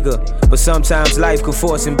be your nigga, but sometimes life could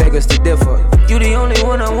force and beg us to differ. You the only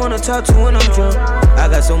one I wanna talk to when I'm drunk. I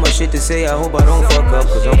got so much shit to say, I hope I don't fuck up,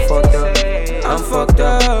 cause I'm fucked up. I'm fucked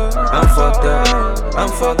up, I'm fucked up, I'm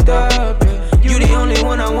fucked up. You the only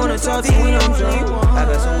one I wanna talk to when I'm drunk. I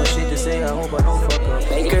got so much shit to say, I hope I don't fuck up.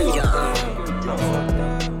 I'm fucked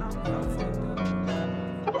up.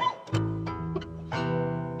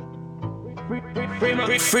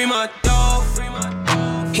 Free my dog,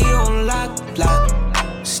 he on lock,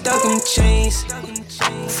 stuck in chains,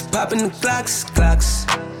 popping the clocks,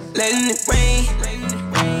 letting it rain,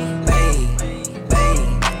 bang,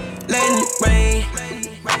 bang, letting it rain,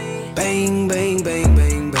 bang, bang, bang,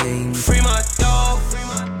 bang, bang. Free my dog,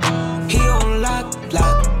 he on lock,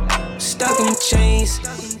 stuck in chains,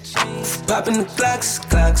 popping the clocks,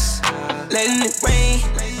 letting it rain,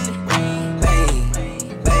 bang.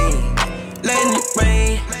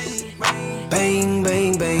 Bang,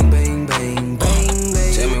 bang, bang, bang, bang, bang,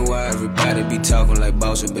 bang. Tell me why everybody be talking like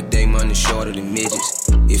bosses, but they money shorter than midgets.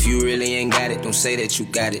 If you really ain't got it, don't say that you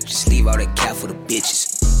got it. Just leave all that cap for the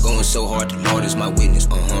bitches. Going so hard, the Lord is my witness.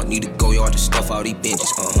 Need to go yard to stuff all these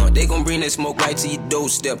benches. They gon' bring that smoke right to your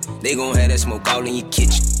doorstep. They gon' have that smoke all in your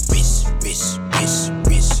kitchen. Wrist, wrist, wrist,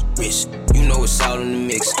 wrist, wrist. You know it's all in the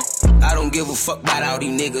mix. I don't give a fuck about all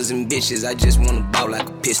these niggas and bitches. I just wanna bout like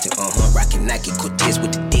a piston. Rockin' Nike Cortez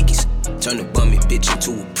with the dickies. Turn the bummy bitch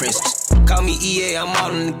into a princess. Call me EA, I'm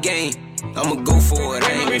all in the game. I'ma go for it.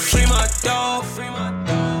 I ain't free my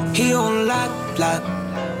dog. He on lock.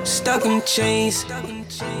 Stuck in chains.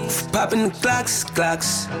 Popping the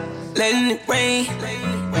glocks. Letting it rain.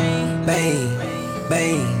 Bang,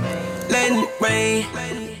 bang. Letting it rain.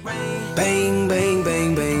 Bang, bang,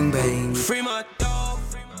 bang, bang, bang. Free my dog.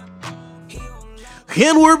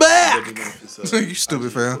 And we're back. You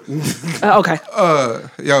stupid, fam. Okay.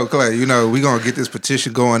 Yo, Clay, you know, we gonna get this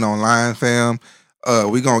petition going online, fam.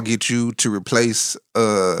 We gonna get you to replace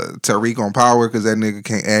Tariq on Power because that nigga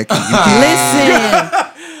can't act. And you can't. Listen.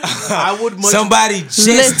 I would much. Somebody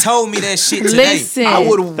just told me that shit today. Listen. I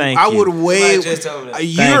would waive.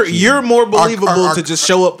 You're more believable to just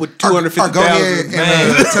show up with 250,000. Go ahead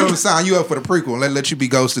and tell them to sign you up for the prequel and let you be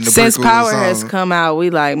ghosting the Since prequel. Power has come out, we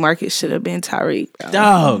like Marqus should have been Tariq. Bro.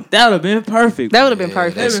 Dog, that would have been perfect. That would have been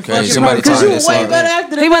perfect. That's That crazy. would've been Somebody perfect. told me that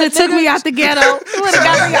song. He would have took me out the ghetto. He would have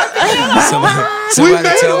got me out the ghetto. Somebody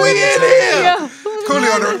told me that. Yeah. Cooley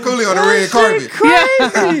on the red carpet.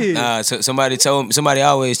 Crazy. So somebody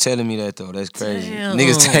always telling me that though. That's crazy. Damn.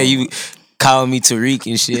 Niggas tell you call me Tariq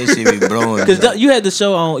and shit. That shit be blowing. Because you had the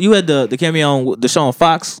show on, you had the cameo on the show on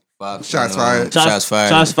Fox. Shots fired. Shots fired.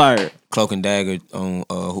 Shots fired. Cloak and Dagger on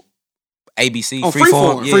ABC. On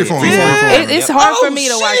Freeform. Freeform. Yeah. It's hard for me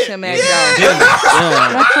to watch him act.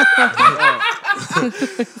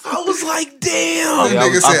 I was like, damn.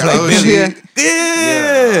 Nigga I said, played oh Billy. shit.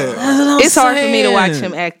 Yeah. It's hard for me to watch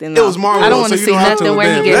him acting. It was Marvel. I don't want to see nothing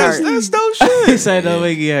where he get hurt. That's dope shit. He said no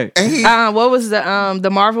make you hurt. And he, What was the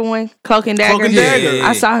Marvel one? Cloak and Dagger. Cloak and Dagger. Yeah.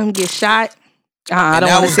 I saw him get shot. I And don't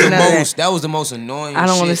that want to was see the none of most. that. That was the most annoying. I don't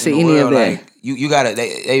want wanna to see any of that. Like, you gotta.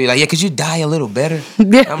 They be like, yeah, could you die a little better?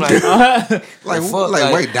 Yeah. I'm like,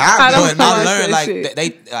 wait, die. I don't But know I what's learned that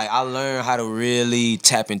shit. I learned how to really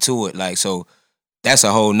tap into it. Like, so that's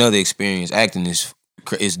a whole nother experience. Acting is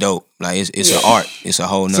dope. Like it's an art. It's a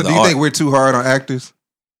whole nother So do you art. think we're too hard on actors?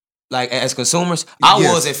 Like as consumers, I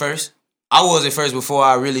Yes. was at first. I was at first before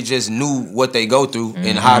I really just knew what they go through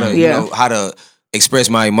and how to Yeah. how to express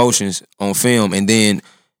my emotions on film. And then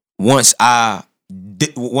once I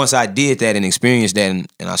did that and experienced that, and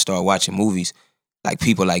I started watching movies, like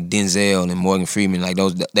people like Denzel and Morgan Freeman, like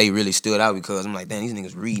those, they really stood out because I'm like, damn, these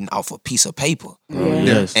niggas reading off a piece of paper,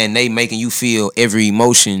 Yes. and they making you feel every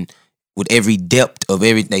emotion with every depth of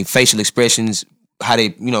they facial expressions, how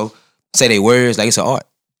they say their words, like it's an art.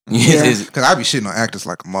 Because I be shitting on actors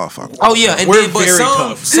like a motherfucker. Oh yeah, and We're then, but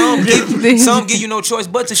very some give you no choice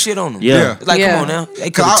but to shit on them. Yeah. It's like, Yeah. come on now, they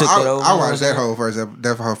could have took that over. I watched that whole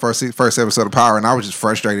first episode of Power, and I was just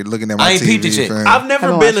frustrated looking at my I ain't TV. peeped it yet. fam. I've never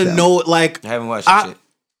Haven't been watched a that. no like I haven't watched that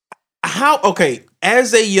shit. okay,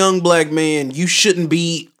 as a young black man, you shouldn't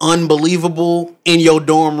be unbelievable in your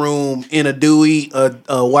dorm room in a Dewey,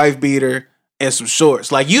 a wife beater, and some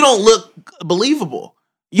shorts. Like, you don't look believable.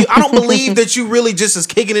 I don't believe that you really just is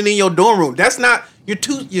kicking it in your dorm room. That's not.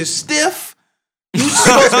 You're stiff. You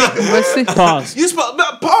supposed to be, Let's see. Pause.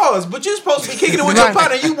 pause, but you're supposed to be kicking it with your Right.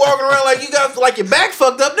 partner. You walking around like you got like your back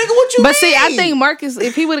fucked up, nigga. What you But mean? see, I think Marqus,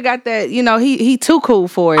 if he would have got that, he too cool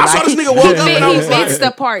for it. I saw this nigga walk up and I He was like, fits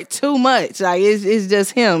the part too much. Like it's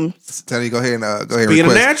just him. Tell you, go ahead and Being a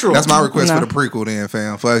request. natural. That's my request No. for the prequel, then,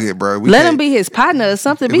 fam. Fuck it, bro. Let him be his partner or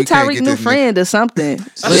something. If Be we can't Tyreek's get new this friend or something.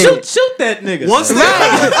 Shoot that nigga. once son.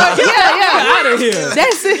 Yeah. Out of here.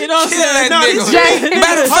 That's it. You know what I'm saying? that nigga. Jay.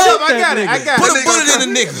 Matter of Hold fact, up, I got it. put a bullet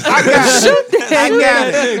in the nigga. I got it. I got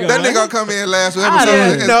it. That nigga gonna come in last I episode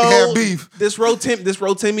didn't and know have beef. this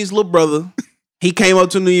Rotimi's little brother. He came up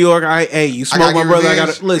to New York. You smoke gotta my get brother. I revenge.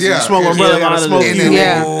 gotta listen. Yeah, You smoke my yeah, brother. I yeah, gotta smoke and you. then-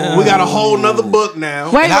 Yeah. We got a whole nother book now.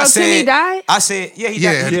 Wait, And I Timmy died? I said, yeah, he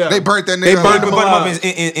Yeah, died. Yeah. they burnt that nigga. They burnt alive. him Put him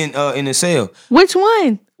up alive. in the cell. Which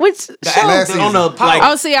one? Which show? last season. On the like,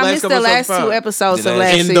 Oh, see, I missed the couple last episodes. two episodes The of last-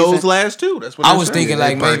 last In season. those last two. That's what I they're was saying. thinking They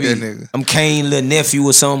like burnt maybe that nigga. I'm Kane little nephew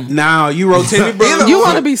or something. Nah, you Rotimi brother. You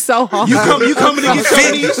want to be so hard. You coming to get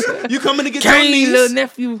your niece. You coming to get your Kane, little niece.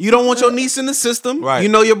 nephew. You don't want your niece in the system. Right. You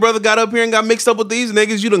know your brother got up here and got mixed up with these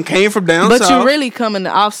niggas. You done came from down But south. you really coming to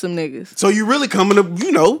off some niggas. So you really coming to,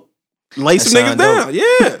 Lay some niggas down. Yeah.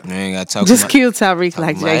 You ain't got to talk Just about kill Tyreek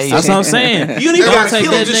like Jason. That's what I'm saying. You don't even gotta take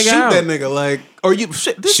kill that him. Just nigga shoot out. that nigga. Like, or you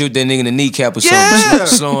shoot that nigga in the kneecap or Yeah. something.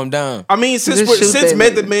 Slow him down. I mean, since Just shoot since that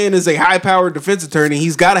Method nigga. Man is a high-powered defense attorney,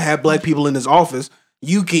 he's got to have black people in his office.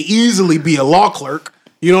 You can easily be a law clerk.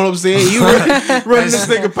 You know what I'm saying? You running this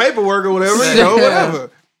nigga paperwork or whatever. You know,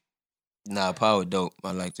 whatever. Nah, Power dope.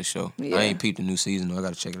 I like the show. Yeah. I ain't peeped the new season though. I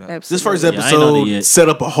gotta check it out. Absolutely. This first I ain't know that episode yet. set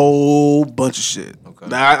up a whole bunch of shit. Okay.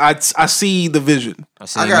 Now, I see the vision. I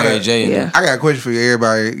see I gotta- Mary J. in Yeah. there. I got a question for you,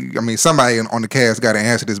 everybody. I mean, somebody on the cast got to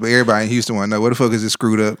answer this, but everybody in Houston want to know what the fuck is this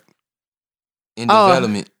screwed up? In Oh.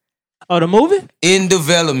 development. Oh, the movie? In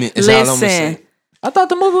development is all I'm gonna Listen, say. I thought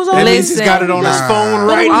the movie was on. That means he's Listen. got it on his Nah. phone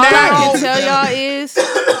right all I now. can tell y'all is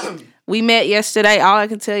we met yesterday. All I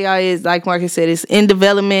can tell y'all is, like Marcus said, it's in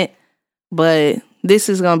development, but this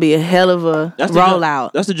is gonna be a hell of a That's the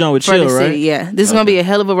rollout That's the joint with for Chill, the right? city. Yeah, this is gonna be a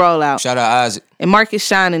hell of a rollout. Shout out Isaac. And Marcus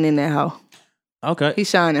shining in that hoe. Okay. He's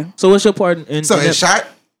shining. So what's your part in? So in it's that? shot?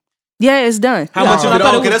 Yeah, it's done. How much of I it?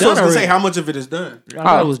 thought it Okay, was that's what I was done gonna say. already. How much of it is done? I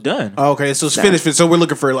thought it was done. Okay, so it's finished. So we're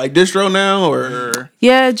looking for like distro now, or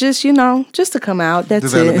Yeah, just just to come out. That's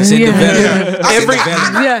Development. it. It's in Yeah. development. I, Every-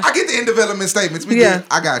 I get the in development statements. We Yeah. get,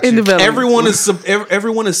 I got In you. development.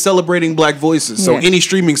 everyone is celebrating black voices. So Yeah. any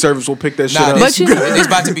streaming service will pick that shit Nah, up. this, But you know- it's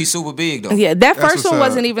about to be super big though. Yeah, that first what's one up.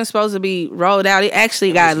 wasn't even supposed to be rolled out. It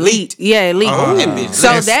actually got was leaked. leaked. Yeah, it leaked. That bitch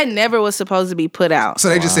So lit. that never was supposed to be put out. So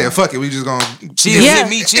they just said, fuck it. We just gonna. She Yeah. hit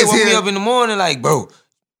me. She It's woke me here. up in the morning like, bro,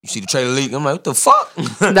 you see the trailer leak? I'm like, what the fuck?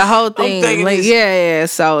 The whole thing. thinking Like, this- yeah.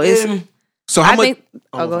 So it's So how I much? think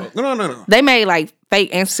go ahead. No. They made like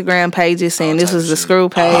fake Instagram pages saying this was the screw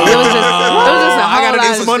page. It was just a I whole gotta lot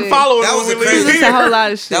get of some shit. unfollowers. That was when a we crazy- It was leave just a here. whole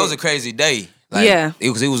lot of shit. That was a crazy day. Like, Yeah. it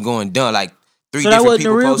was going done. Like three So that different wasn't the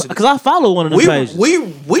people real. posted. Because I follow one of them We pages. talked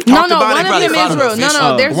No, about one it. of probably them is follow real. official.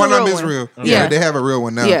 No, there's One a of real them is one. real. Yeah. They have a real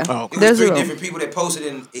one now. Yeah. Oh, It was There's three a real different people that posted,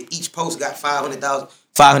 and each post got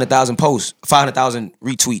 500,000 posts, 500,000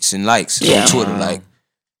 retweets and likes Yeah. on Twitter. Like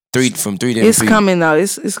from three different It's people. coming though.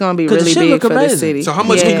 It's gonna be 'Cause the really shit big look for the amazing. city. So how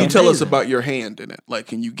much Yeah. can you tell us Amazing. about your hand in it? Like,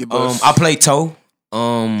 can you give us? I played Toe.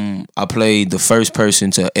 I played the first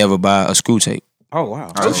person to ever buy a screw tape. Oh wow.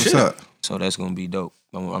 All right, what's shit. up? So that's gonna be dope.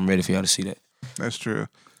 I'm ready for y'all to see that. That's true.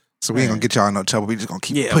 So we ain't gonna get y'all in no trouble. We just gonna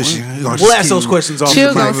keep Yeah, pushing. We gonna We'll just ask keep- those questions off.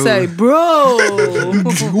 Chill the mic. gonna say, bro.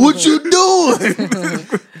 What you doing?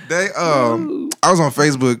 They I was on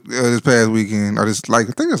Facebook this past weekend, or this I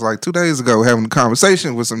think it's like 2 days ago, having a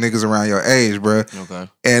conversation with some niggas around your age, bruh. Okay.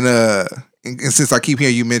 And since I keep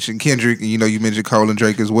hearing you mention Kendrick, and you mentioned Cole and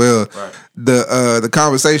Drake as well, Right. the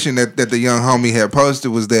conversation that the young homie had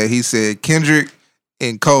posted was that he said Kendrick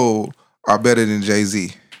and Cole are better than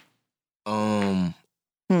Jay-Z. And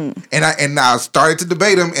I started to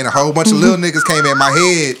debate him, and a whole bunch of little niggas came in my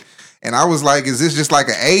head, and I was like, "Is this just like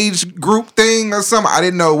an age group thing or something?" I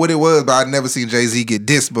didn't know what it was, but I'd never seen Jay-Z get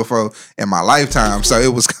dissed before in my lifetime, so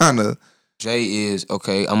it was kind of Jay is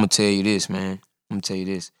okay. I'm gonna tell you this, man. I'm gonna tell you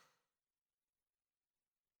this.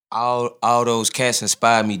 All those cats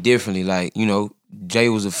inspired me differently. Like, Jay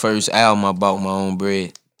was the first album I bought my own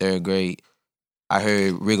bread, 3rd grade. I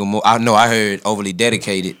heard Rigor. I heard Overly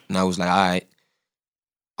Dedicated, and I was like, all right,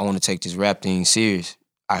 I want to take this rap thing serious.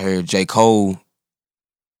 I heard J. Cole,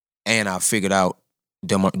 and I figured out,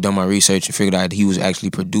 done my research and figured out he was actually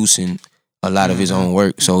producing a lot of his own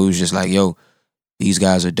work. So it was just like, yo, these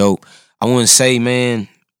guys are dope. I wouldn't say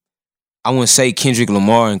Kendrick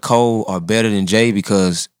Lamar and Cole are better than Jay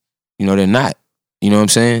because, they're not. You know what I'm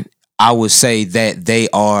saying? I would say that they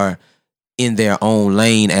are in their own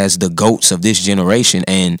lane as the GOATs of this generation,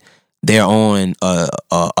 and they're on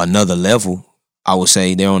another level. I would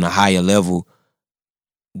say they're on a higher level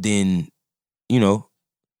than,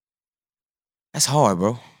 that's hard,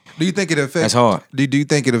 bro. Do you think it affects? That's hard. Do you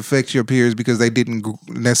think it affects your peers because they didn't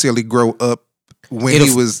necessarily grow up when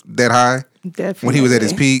he was that high? Definitely. When he was at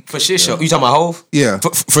his peak? For sure. You talking about Hov? Yeah.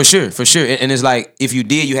 For sure. And it's like, if you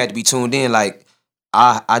did, you had to be tuned in. Like,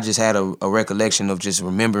 I just had a recollection of just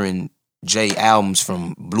remembering Jay albums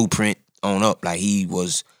from Blueprint on up. Like, he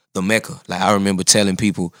was the Mecca. Like, I remember telling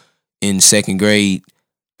people in 2nd grade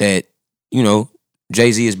that,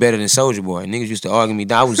 Jay-Z is better than Soulja Boy. Niggas used to argue me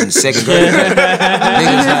down. I was in 2nd grade.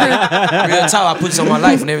 Niggas like, real talk, I put this on my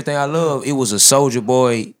life and everything I love. It was a Soulja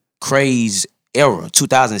Boy craze era,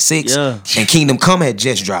 2006. Yeah. And Kingdom Come had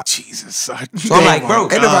just dropped. Jesus. So I'm like, bro,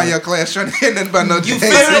 Ain't nobody in your class trying to hear nothing about no you Jay-Z. feel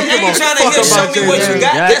me? You ain't trying to hear show me what you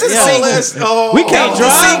got. Yeah, That's a yeah. single. We can't That was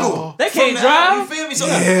drive. a single. They can't From the drive. album, you feel me? So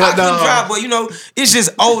Yeah, I couldn't no. drive, but it's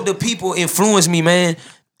just older people influence me, man.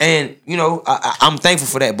 And I'm thankful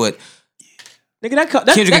for that. But Nigga,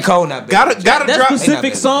 that Kendrick and Cole not better. Gotta that drop. specific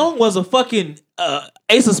better. song was a fucking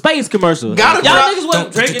Ace of Spades commercial. Gotta Y'all drop- niggas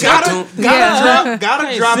wasn't drinking.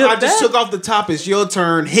 Gotta drop. I just took off the top. It's your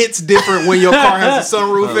turn. Hits different when your car has a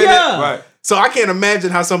sunroof in it. Right. So I can't imagine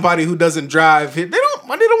how somebody who doesn't drive they don't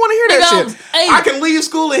want to hear that Nigga, shit. hey. I can leave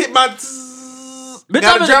school and hit my. Bitch, Gotta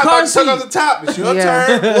I'm in the drop. car I took off seat. the top. It's your Yeah.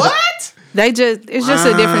 turn. What? It's just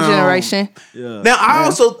a different generation. Now I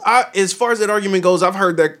also, as far as that argument goes, I've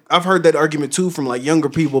heard that argument too from like younger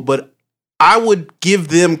people, but I would give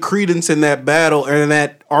them credence in that battle and in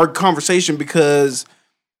that our conversation because,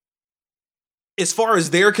 as far as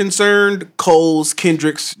they're concerned, Cole's,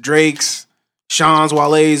 Kendrick's, Drake's, Sean's,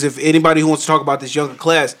 Wale's, if anybody who wants to talk about this younger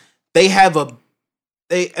class,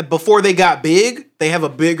 before they got big, they have a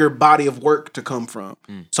bigger body of work to come from.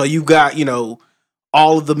 So you got,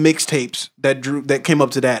 all of the mixtapes that came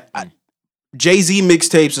up to that. Jay-Z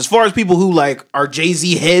mixtapes, as far as people who like are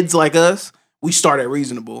Jay-Z heads like us, we start at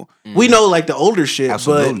reasonable. We know like the older shit,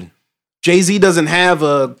 Absolutely. but Jay-Z doesn't have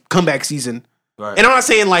a comeback season. Right. And I'm not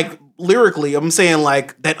saying like lyrically, I'm saying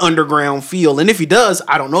like that underground feel. And if he does,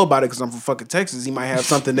 I don't know about it because I'm from fucking Texas. He might have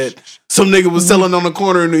something that some nigga was selling on the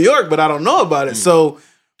corner in New York, but I don't know about it. So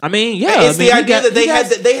I mean, yeah. it's the idea that they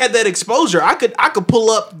had that exposure. I could pull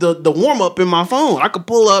up the warm up in my phone. I could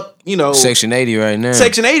pull up, Section 80 right now.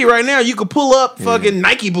 Section 80 right now. You could pull up fucking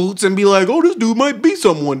Nike boots and be like, oh, this dude might be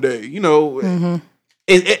something one day.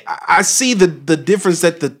 I see the difference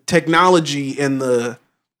that the technology and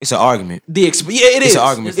It's an argument. it is. It's an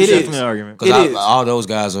argument. It is. definitely an argument. Because all those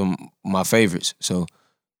guys are my favorites. So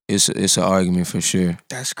it's an argument for sure.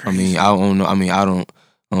 That's crazy. I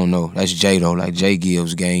don't know. That's Jay though. Like Jay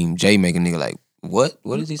gives game. Jay make a nigga like, what?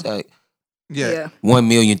 What is he like? Yeah. 1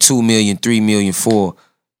 million, 2 million, 3 million, 4.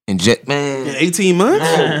 And Jay, man. In 18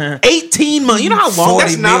 months? 18 months. You know how long? 40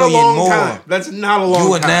 That's not a million long more. time. That's not a long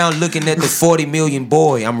You are time. now looking at the 40 million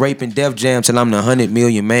boy. I'm raping Def Jam till I'm the 100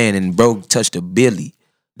 million man and bro touched a Billy.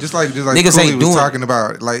 Just like Niggas Cooley ain't was doing talking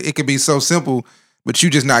about, like it could be so simple, but you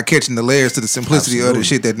just not catching the layers to the simplicity of the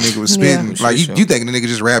shit that the nigga was spitting. Yeah. Like For sure. you thinking the nigga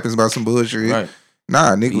just rapping about some bullshit. Right.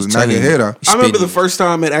 Nah, nigga was knocking your telling head you. off. I remember the Spitting. first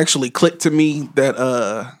time it actually clicked to me that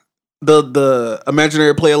the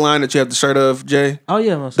imaginary player line that you have the shirt of, Jay. Oh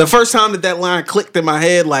yeah, most The first time that line clicked in my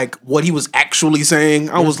head, like what he was actually saying,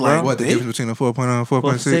 I was like, What the "Damn." difference between a 4.0 and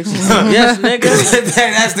 4.6? Yes, nigga.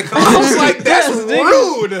 That's the I was like, that's Yes, nigga.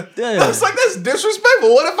 rude. Yeah. I was like, that's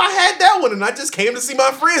disrespectful. What if I had that one and I just came to see my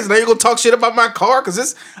friends? Now you're gonna talk shit about my car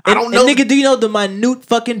because I don't know. And nigga, do you know the minute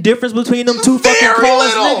fucking difference between them two fucking Very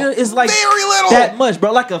cars, little. nigga? It's like Very little. that much,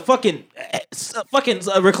 bro. Like a fucking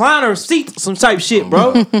recliner seat, some type shit,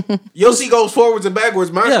 bro. Your seat goes forwards and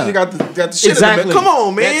backwards. Mine Yeah. got the shit Exactly. in the back. Come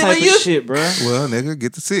on, man. That type Like, of you- shit, bro. Well, nigga,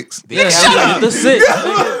 get the 6. Yeah, shut up. The six.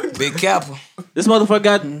 Nigga. Big Kappa. This motherfucker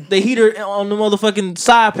got the heater on the motherfucking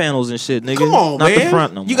side panels and shit, nigga. Come on, Not man. the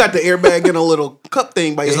front no more. You got the airbag in a little cup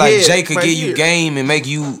thing by It's your like head. Jay could right give you here. game and make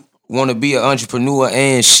you want to be an entrepreneur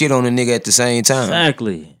and shit on a nigga at the same time.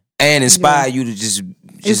 Exactly. And inspire you to just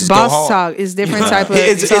It's go boss hard. talk. It's different type of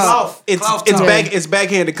It's talk. it's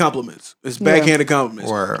backhanded compliments. It's backhanded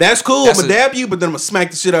compliments. Word. That's cool. That's I'm gonna dab you, but then I'm gonna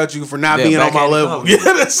smack the shit out you for not being on my backhanded level. compliment.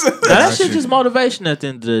 Yeah, that's Now, that shit just motivation at the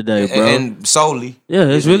end of the day, bro. And solely. Yeah,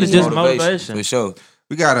 it's really just motivation. For sure.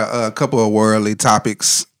 We got a couple of worldly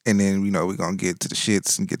topics, and then we're gonna get to the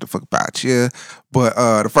shits and get the fuck about here. But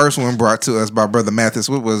the first one brought to us by Brother Mathis.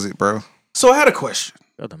 What was it, bro? So I had a question.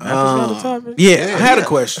 Got the Mathis got the topic? Yeah, I had a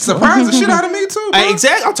question. Surprised the shit out of me too, bro.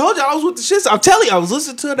 Exactly. I told you I was with the shits. I'm telling you, I was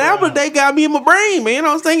listening to an album that got me in my brain, man.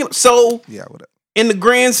 I was thinking. So Yeah, what up? in the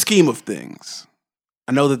grand scheme of things,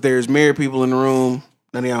 I know that there's married people in the room.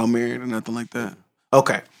 None of y'all married or nothing like that.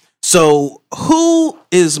 Okay. So who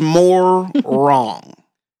is more wrong?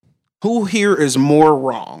 Who here is more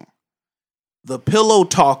wrong? The pillow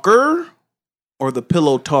talker or the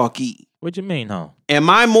pillow talkie? What you mean, huh? Am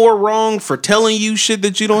I more wrong for telling you shit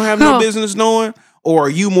that you don't have no business knowing? Or are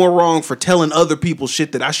you more wrong for telling other people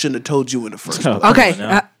shit that I shouldn't have told you in the first place? Okay, Come on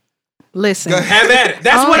now. listen. Have at it.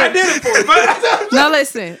 That's what I did it for. No,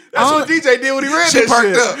 listen. That's what DJ did when he read Shit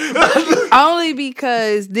that parked shit. up. Only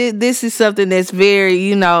because this is something that's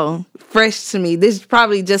very, fresh to me. This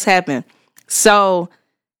probably just happened. So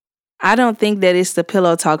I don't think that it's the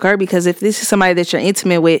pillow talker, because if this is somebody that you're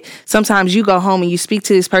intimate with, sometimes you go home and you speak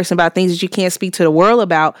to this person about things that you can't speak to the world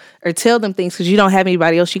about, or tell them things because you don't have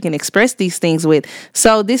anybody else you can express these things with.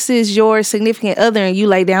 So this is your significant other and you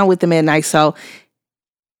lay down with them at night. So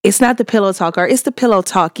it's not the pillow talker, it's the pillow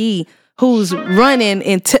talkie who's running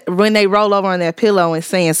and when they roll over on that pillow and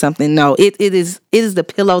saying something. No, it is the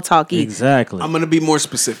pillow talkie. Exactly. I'm going to be more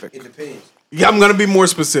specific. It depends. Yeah, I'm going to be more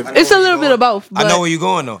specific. It's a little bit of both. I but- know where you're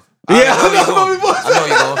going though. Yeah, I know where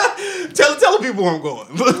you're going. Tell the people people where I'm going.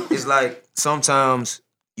 It's like sometimes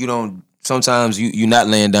you don't. Sometimes you're not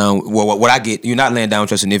laying down. Well, what I get, you're not laying down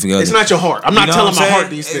with your significant other. It's not your heart. I'm not telling my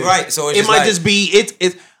heart these things. Right. So it might just be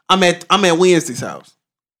it's. I'm at Wednesday's house,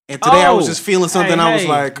 and today I was just feeling something. I was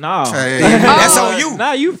like, no, that's on you.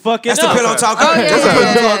 Nah, you fucking. That's the pillow talker. That's the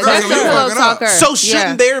pillow talker. So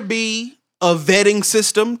shouldn't there be a vetting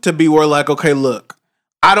system to be where like, okay, look,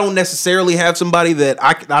 I don't necessarily have somebody that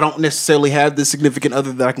I don't necessarily have this significant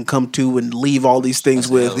other that I can come to and leave all these things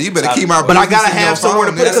with. You better keep my. But I gotta have somewhere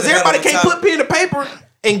to put it because everybody can't put pen to paper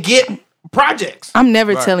and get projects. I'm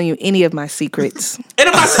never telling you any of my secrets.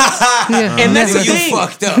 And that's the thing.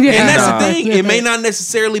 Fucked up. And that's the thing. It may not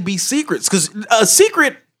necessarily be secrets because a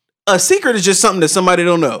secret is just something that somebody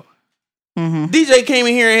don't know. Mm-hmm. DJ came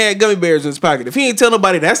in here and had gummy bears in his pocket. If he ain't tell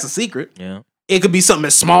nobody, that's a secret. Yeah. It could be something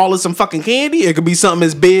as small as some fucking candy. It could be something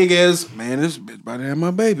as big as, man, this bitch about to have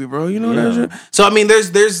my baby, bro. You know that shit? So, I mean,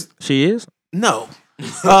 there's... She is? No.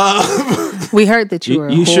 We heard that you were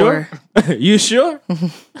a you whore. Sure? You sure?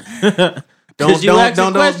 Don't jump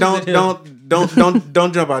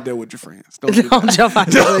out there with your friends. Don't jump out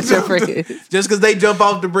there with your friends. Just because they jump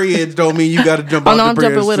off the bridge don't mean you got to jump off the bridge.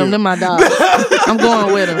 I'm jumping with them. They're my dogs. I'm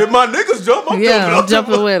going with them. If my niggas jump, I'm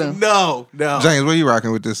jumping with them. No. James, where you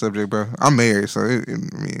rocking with this subject, bro? I'm married, so I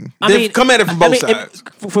mean, come at it from both sides.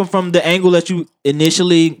 From the angle that you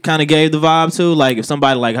initially kind of gave the vibe to, like if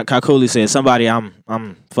somebody like how Cooley said, somebody I'm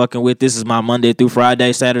fucking with, this is my Monday through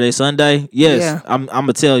Friday, Saturday, Sunday. Yes, yeah. I'm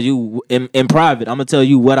gonna tell you in private. I'm gonna tell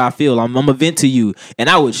you what I feel. I'm gonna vent to you, and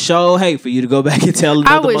I would hate for you to go back and tell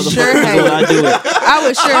another motherfucker what I do. I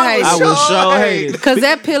would hate because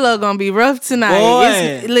that pillow gonna be rough tonight.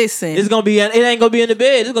 Boy, listen, it's gonna be. It ain't gonna be in the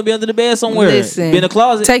bed. It's gonna be under the bed somewhere. Listen, be in the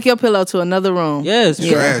closet. Take your pillow to another room. Yes,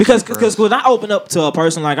 because when I open up to a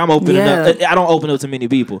person, like I'm opening up, I don't open up to many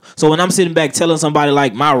people. So when I'm sitting back telling somebody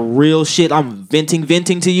like my real shit, I'm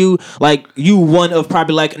venting to you. Like you one of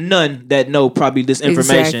probably like none that know probably this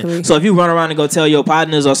information. Exactly. So if you run around and go tell your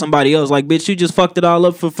partners or somebody else, like bitch, you just fucked it all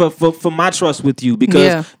up for my trust with you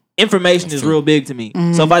because information is real big to me.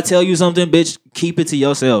 Mm-hmm. So if I tell you something, bitch, keep it to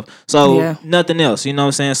yourself. So nothing else. You know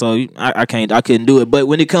what I'm saying? So I couldn't do it. But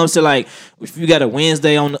when it comes to like if you got a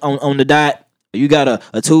Wednesday on the dot, you got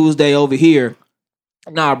a Tuesday over here.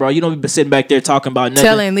 Nah, bro, you don't be sitting back there talking about nothing.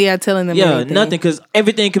 Telling them anything. Nothing, because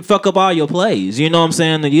everything can fuck up all your plays. You know what I'm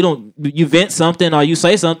saying? And you vent something or you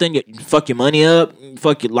say something, you fuck your money up,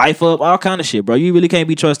 fuck your life up, all kind of shit, bro. You really can't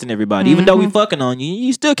be trusting everybody. Even though we fucking on you,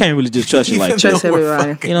 you still can't really just trust you like that. Trust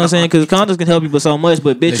everybody. You know what I'm saying? Because condoms can help you with so much,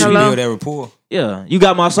 but bitch, unless you build that rapport. Yeah, you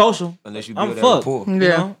got my social. Unless you build I'm that fucked. rapport. You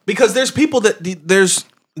know? Because there's people that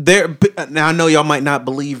now I know y'all might not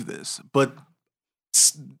believe this, but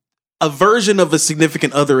a version of a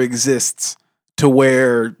significant other exists to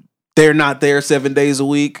where they're not there 7 days a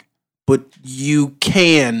week, but you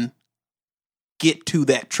can get to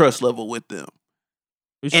that trust level with them.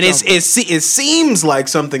 And it seems like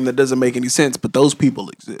something that doesn't make any sense, but those people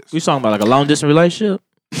exist. We talking about like a long distance relationship?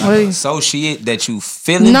 Associate that you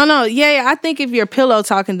feeling? No. Yeah. I think if you're pillow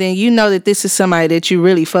talking, then you know that this is somebody that you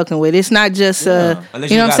really fucking with. It's not just you know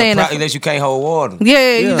what I'm saying? Unless you can't hold water.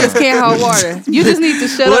 Yeah, you just can't hold water. You just need to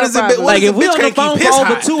shut up. Like if we on the phone for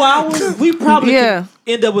over 2 hours, we probably could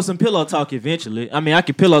end up with some pillow talk eventually. I mean, I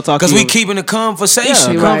could pillow talk because we keeping a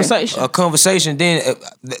conversation. Yeah, a conversation. Then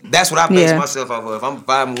that's what I base myself off of. If I'm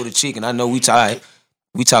vibing with a chick and I know we talk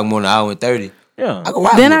more than an hour and 30. Yeah.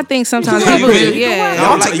 Then I think sometimes people do.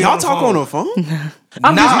 Y'all talk on the phone.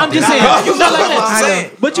 I'm just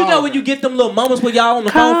saying. But you know when you get them little moments where y'all on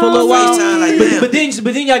the phone for a little while, but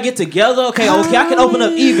then y'all get together. Okay, I can open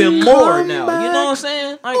up even more now. You know what I'm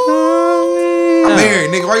saying? Like, I'm married,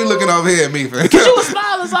 nigga. Why you looking over here at me, fam? Cause you was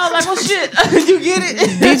smiling, so I was like, well, shit, you get it.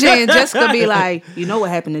 DJ and Jessica be like, you know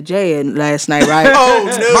what happened to Jay last night, right? Oh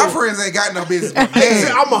no, my friends ain't got no business.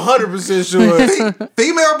 Man, I'm 100% sure.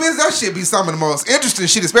 Female business, that shit be some of the most interesting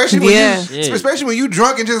shit, especially when you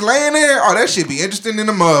drunk and just laying there. Oh, that shit be interesting in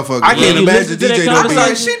the motherfucker. I can't imagine DJ don't be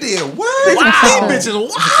like, she did what? Wow, these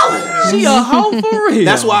bitches, wow. She a hoe for real.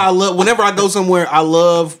 That's why I love. Whenever I go somewhere, I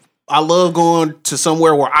love going to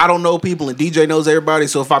somewhere where I don't know people and DJ knows everybody.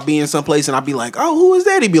 So if I be in some place and I be like, oh, who is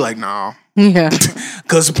that? He'd be like, nah. Yeah.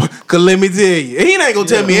 Cause let me tell you, he ain't gonna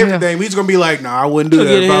tell me everything. He's gonna be like, nah, I wouldn't do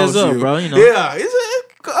that if I was you, bro. You know. Yeah, it's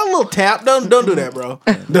a little tap. Don't do that, bro.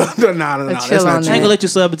 No, that's not I ain't gonna let you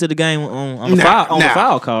sub into the game on the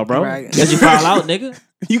foul call, bro. Right. Let you foul out, nigga.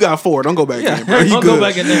 You got 4. Don't go back in, bro. You don't good. go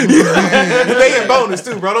back in there. They in bonus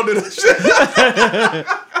too, bro. Don't do that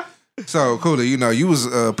shit. So, Cooley, you was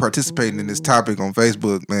participating in this topic on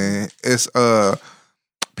Facebook, man. It's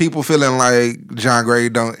people feeling like John Gray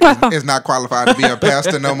is not qualified to be a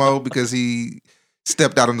pastor no more because he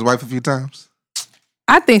stepped out on his wife a few times?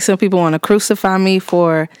 I think some people want to crucify me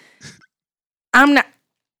for. I'm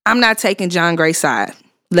not taking John Gray's side.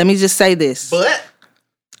 Let me just say this.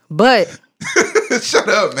 But shut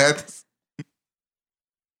up, Matt.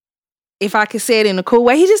 If I could say it in a cool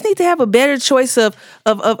way, he just needs to have a better choice of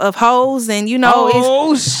hoes and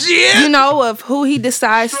shit, of who he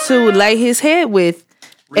decides to lay his head with.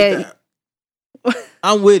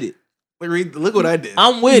 I'm with it. Look what I did.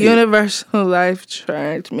 I'm with Universal Life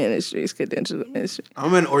Tract Ministries, credentials ministry.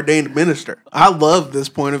 I'm an ordained minister. I love this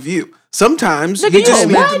point of view. Sometimes Nigga, you just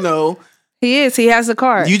need what? to know. He is. He has a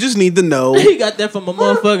card. You just need to know. He got that from a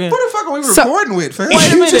motherfucking. What the fuck are we recording with, fam?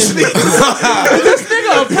 Wait a minute. This nigga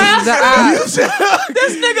a pastor?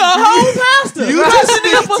 This nigga a whole pastor. You Right? just This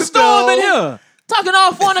nigga need for to storm in know. here. Talking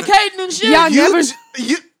all fornicating and shit. Y'all never.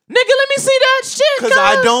 Nigga, let me see that shit. Because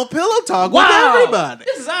I don't pillow talk with everybody.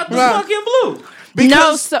 This is out the fucking blue.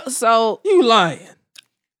 Because so You lying.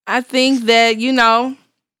 I think that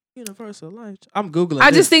Universal life. I'm Googling.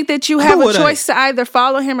 I just think that you have a choice to either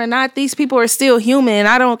follow him or not. These people are still human.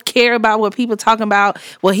 I don't care about what people talking about.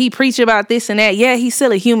 Well, he preach about this and that. Yeah, he's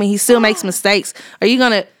still a human. He still makes mistakes. Are you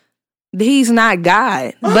gonna? He's not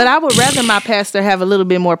God. But I would rather my pastor have a little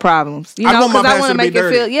bit more problems. You know, because I want to make it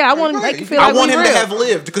feel. Yeah, I want to make it feel. I like want we him real. to have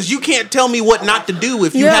lived. Because you can't tell me what not to do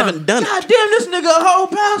if you haven't done it. God damn, this nigga a whole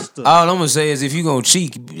pastor. All I'm gonna say is if you gonna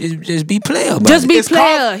cheat, just be player. About Just it. be It's player.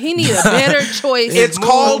 called- He need a better choice. It's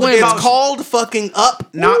called fucking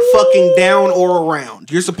up, not fucking down or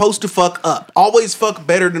around. You're supposed to fuck up. Always fuck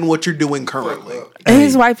better than what you're doing currently. And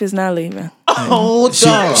his wife is not leaving. Oh,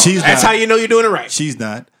 dog. She's That's not. how you know you're doing it right. She's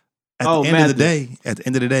not. At the end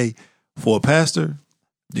of the day, for a pastor,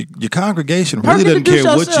 your congregation really doesn't care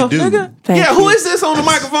what you do. Thank Who you. is this on the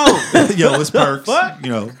microphone? Yo, it's Perks.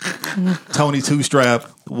 Tony Two Strap.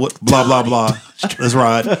 What? Blah blah blah. Let's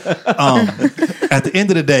ride. At the end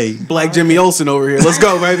of the day, Black Jimmy Olsen over here. Let's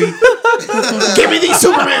go, baby. Give me these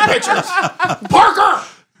Superman pictures. Parker.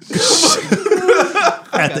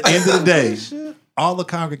 at the end of the day, all the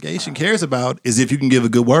congregation cares about is if you can give a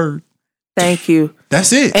good word. Thank you.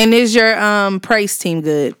 That's it. And is your praise team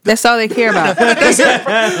good? That's all they care about. What's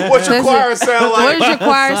your choir sound like? What does your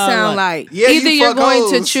choir sound like? Yeah, Either you you're fuck going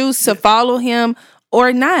to hoes. choose to follow him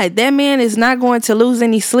or not. That man is not going to lose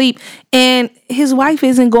any sleep, and his wife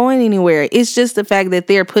isn't going anywhere. It's just the fact that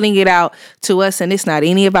they're putting it out to us, and it's not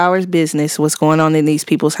any of our business what's going on in these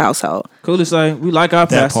people's household. Cooley say we like our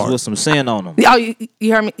That pastors part. with some sin on them. Oh,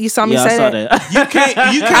 you heard me? You saw me Yeah, say I saw that? that. You I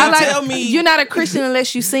can't like, tell me. you're not a Christian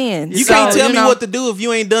unless you sin. You can't tell me what to do if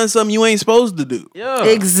you ain't done something you ain't supposed to do. Yeah.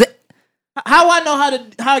 How I know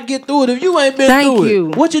how to get through it if you ain't been Thank through you.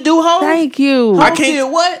 it? What you do, ho? Thank you. I I can't- did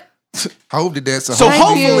what? Hope did that. So Thank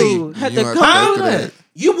hopefully you. Had you to don't come have to through go that.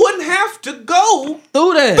 you wouldn't have to go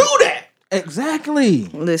Through that. do that. Exactly.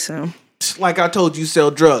 Listen, Like I told you,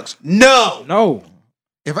 sell drugs. No. No.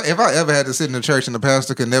 If I ever had to sit in the church and the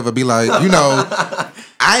pastor could never be like,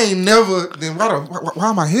 I ain't never. Then why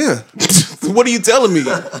am I here? What are you telling me?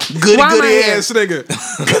 Goody Why am goody I here? ass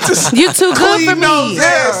nigga. you too good for Clean nose me.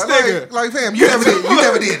 ass nigga. Like fam, you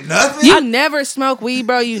never did nothing. You never smoke weed,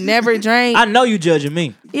 bro. You never drank. I know you judging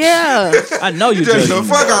me. Yeah. I know you Just judging the me.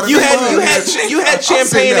 fuck out of You me. had I'm sitting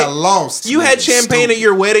champagne. there lost. You had champagne at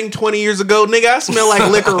your wedding 20 years ago, nigga. I smell like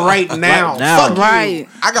liquor right now. Right now. Fuck you. Right.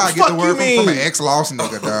 I gotta get Fuck the word you from mean? an ex-lost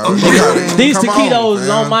nigga, dog. You gotta- These come taquitos is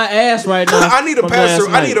fam. on my ass right now. I need a from pastor.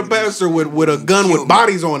 last I need a night. pastor with a gun with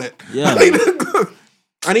bodies on it. Yeah.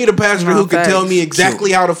 I need a pastor No, who can tell facts. me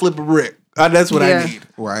exactly how to flip a brick. That's what Yeah. I need.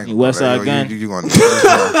 Well, I ain't You West gonna- Side Gun? You going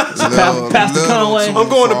to Pastor Conway? I'm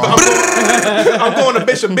going to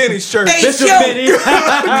Bishop Benny's church. Bishop Benny.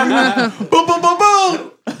 Boom, boom, boom,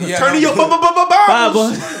 boom. Turning your boom, boom, boom, boom, boom.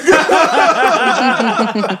 Bible.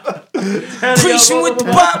 Preaching with the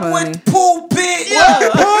Bible at the pulpit.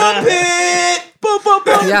 Pulpit. Boom, boom,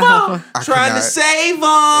 boom, Yeah. boom. Trying to save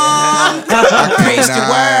them. Praise the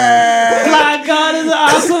word. My God is an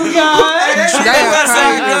awesome God.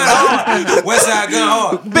 Westside Gun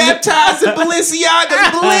hard. Baptized in Balenciagas,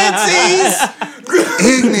 Balenci's.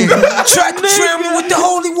 Tried to trim him with the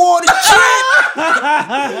holy water.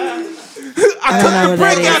 I took the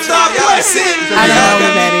brick out the blessing. I don't know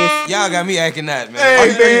what that Y'all got me acting that, man.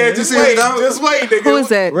 Hey, man, you just see it wait. now? Just wait, is. nigga. Who is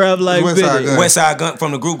that? Rev like West Side Benny. Gun. Westside Gun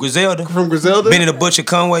from the group Griselda. From Griselda? Benny the Butcher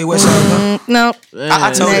Conway, Westside Gun. No.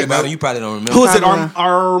 I told you Next. about it. You probably don't remember. Who is it? Probably not.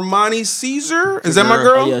 Armani Caesar? Is that my Girl.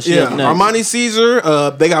 girl? Oh, yeah, she up next. Armani Caesar.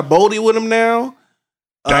 They got Boldy with him now.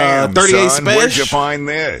 Damn, 38 son, where'd you Special. find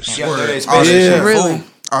this? Yeah, Word. that's Oh, special. yeah. Yeah. Really?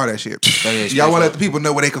 All that shit. is Y'all want to let straight the people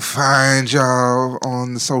know where they can find y'all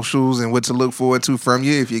on the socials and what to look forward to from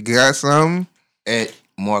you if you got something. At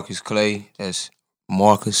Marqus Clae. That's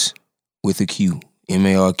Marqus with a Q.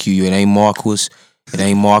 M-A-R-Q. It ain't Marqus. It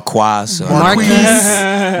ain't Marquaz.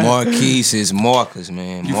 Marquise is Marqus,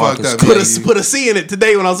 man. You Marqus fucked up, Clae. Put a C in it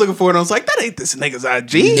today when I was looking for it. I was like, that ain't this nigga's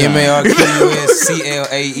IG.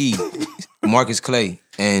 M-A-R-Q-U-S-C-L-A-E. Marqus Clae.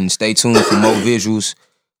 And stay tuned for more visuals,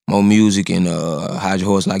 more music, and hide your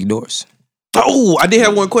horse like doors. Oh, I did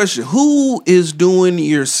have one question. Who is doing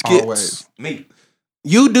your skits? Always. Me.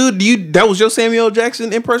 You do? That was your Samuel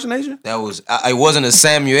Jackson impersonation? That was. It wasn't a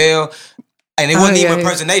Samuel, and it wasn't even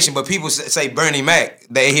impersonation. But people say Bernie Mac.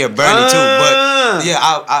 They hear Bernie too. But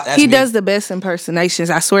yeah, that's he me. does the best impersonations.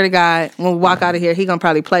 I swear to God, when we walk out of here, he gonna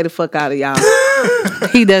probably play the fuck out of y'all.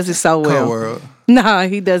 He does it so well. World. No,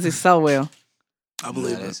 he does it so well. I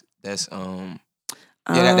believe it. That's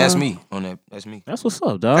me on that. That's me. That's what's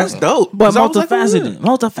up, dog. That's dope. But 'Cause I was like,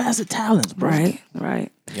 multifaceted talents, bro.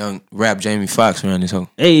 Right. Young rap Jamie Foxx around this hoe.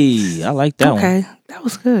 Hey, I like that one. Okay, that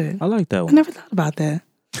was good. I like that I one. never thought about that.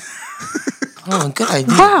 Oh, good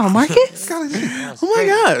idea. Wow, Marcus. oh my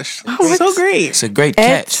gosh. That's so great. It's a great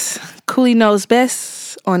catch. Cooley Knows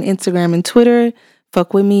Best on Instagram and Twitter.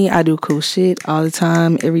 Fuck with me. I do cool shit all the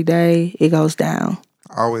time, every day. It goes down.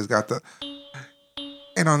 I always got the.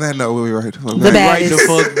 And on that note, we'll be right. The Right the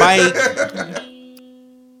fuck bite.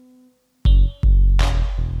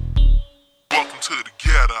 Welcome to the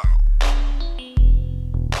ghetto.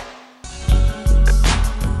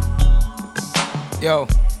 Yo,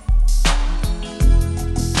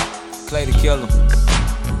 Clay the Killer.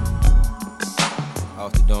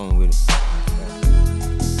 Off the dome with it.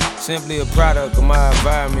 Simply a product of my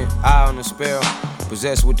environment, eye on the sparrow.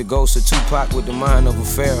 Possessed with the ghost of Tupac with the mind of a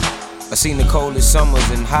pharaoh. I seen the coldest summers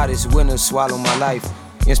and hottest winters swallow my life.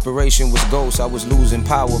 Inspiration was ghosts, I was losing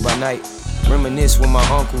power by night. Reminisce when my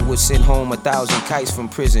uncle would send home 1,000 kites from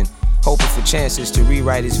prison, hoping for chances to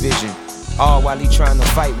rewrite his vision. All while he trying to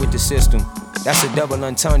fight with the system. That's a double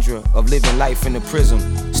entendre of living life in the prism.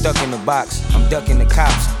 Stuck in the box, I'm ducking the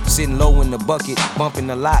cops. Sitting low in the bucket, bumping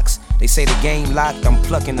the locks. They say the game locked, I'm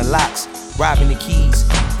plucking the locks. Robbing the keys,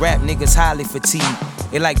 rap niggas highly fatigued.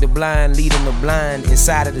 They like the blind leading the blind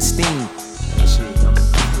inside of the steam. Shit,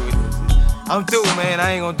 I'm through, man.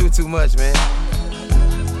 I ain't gonna do too much, man.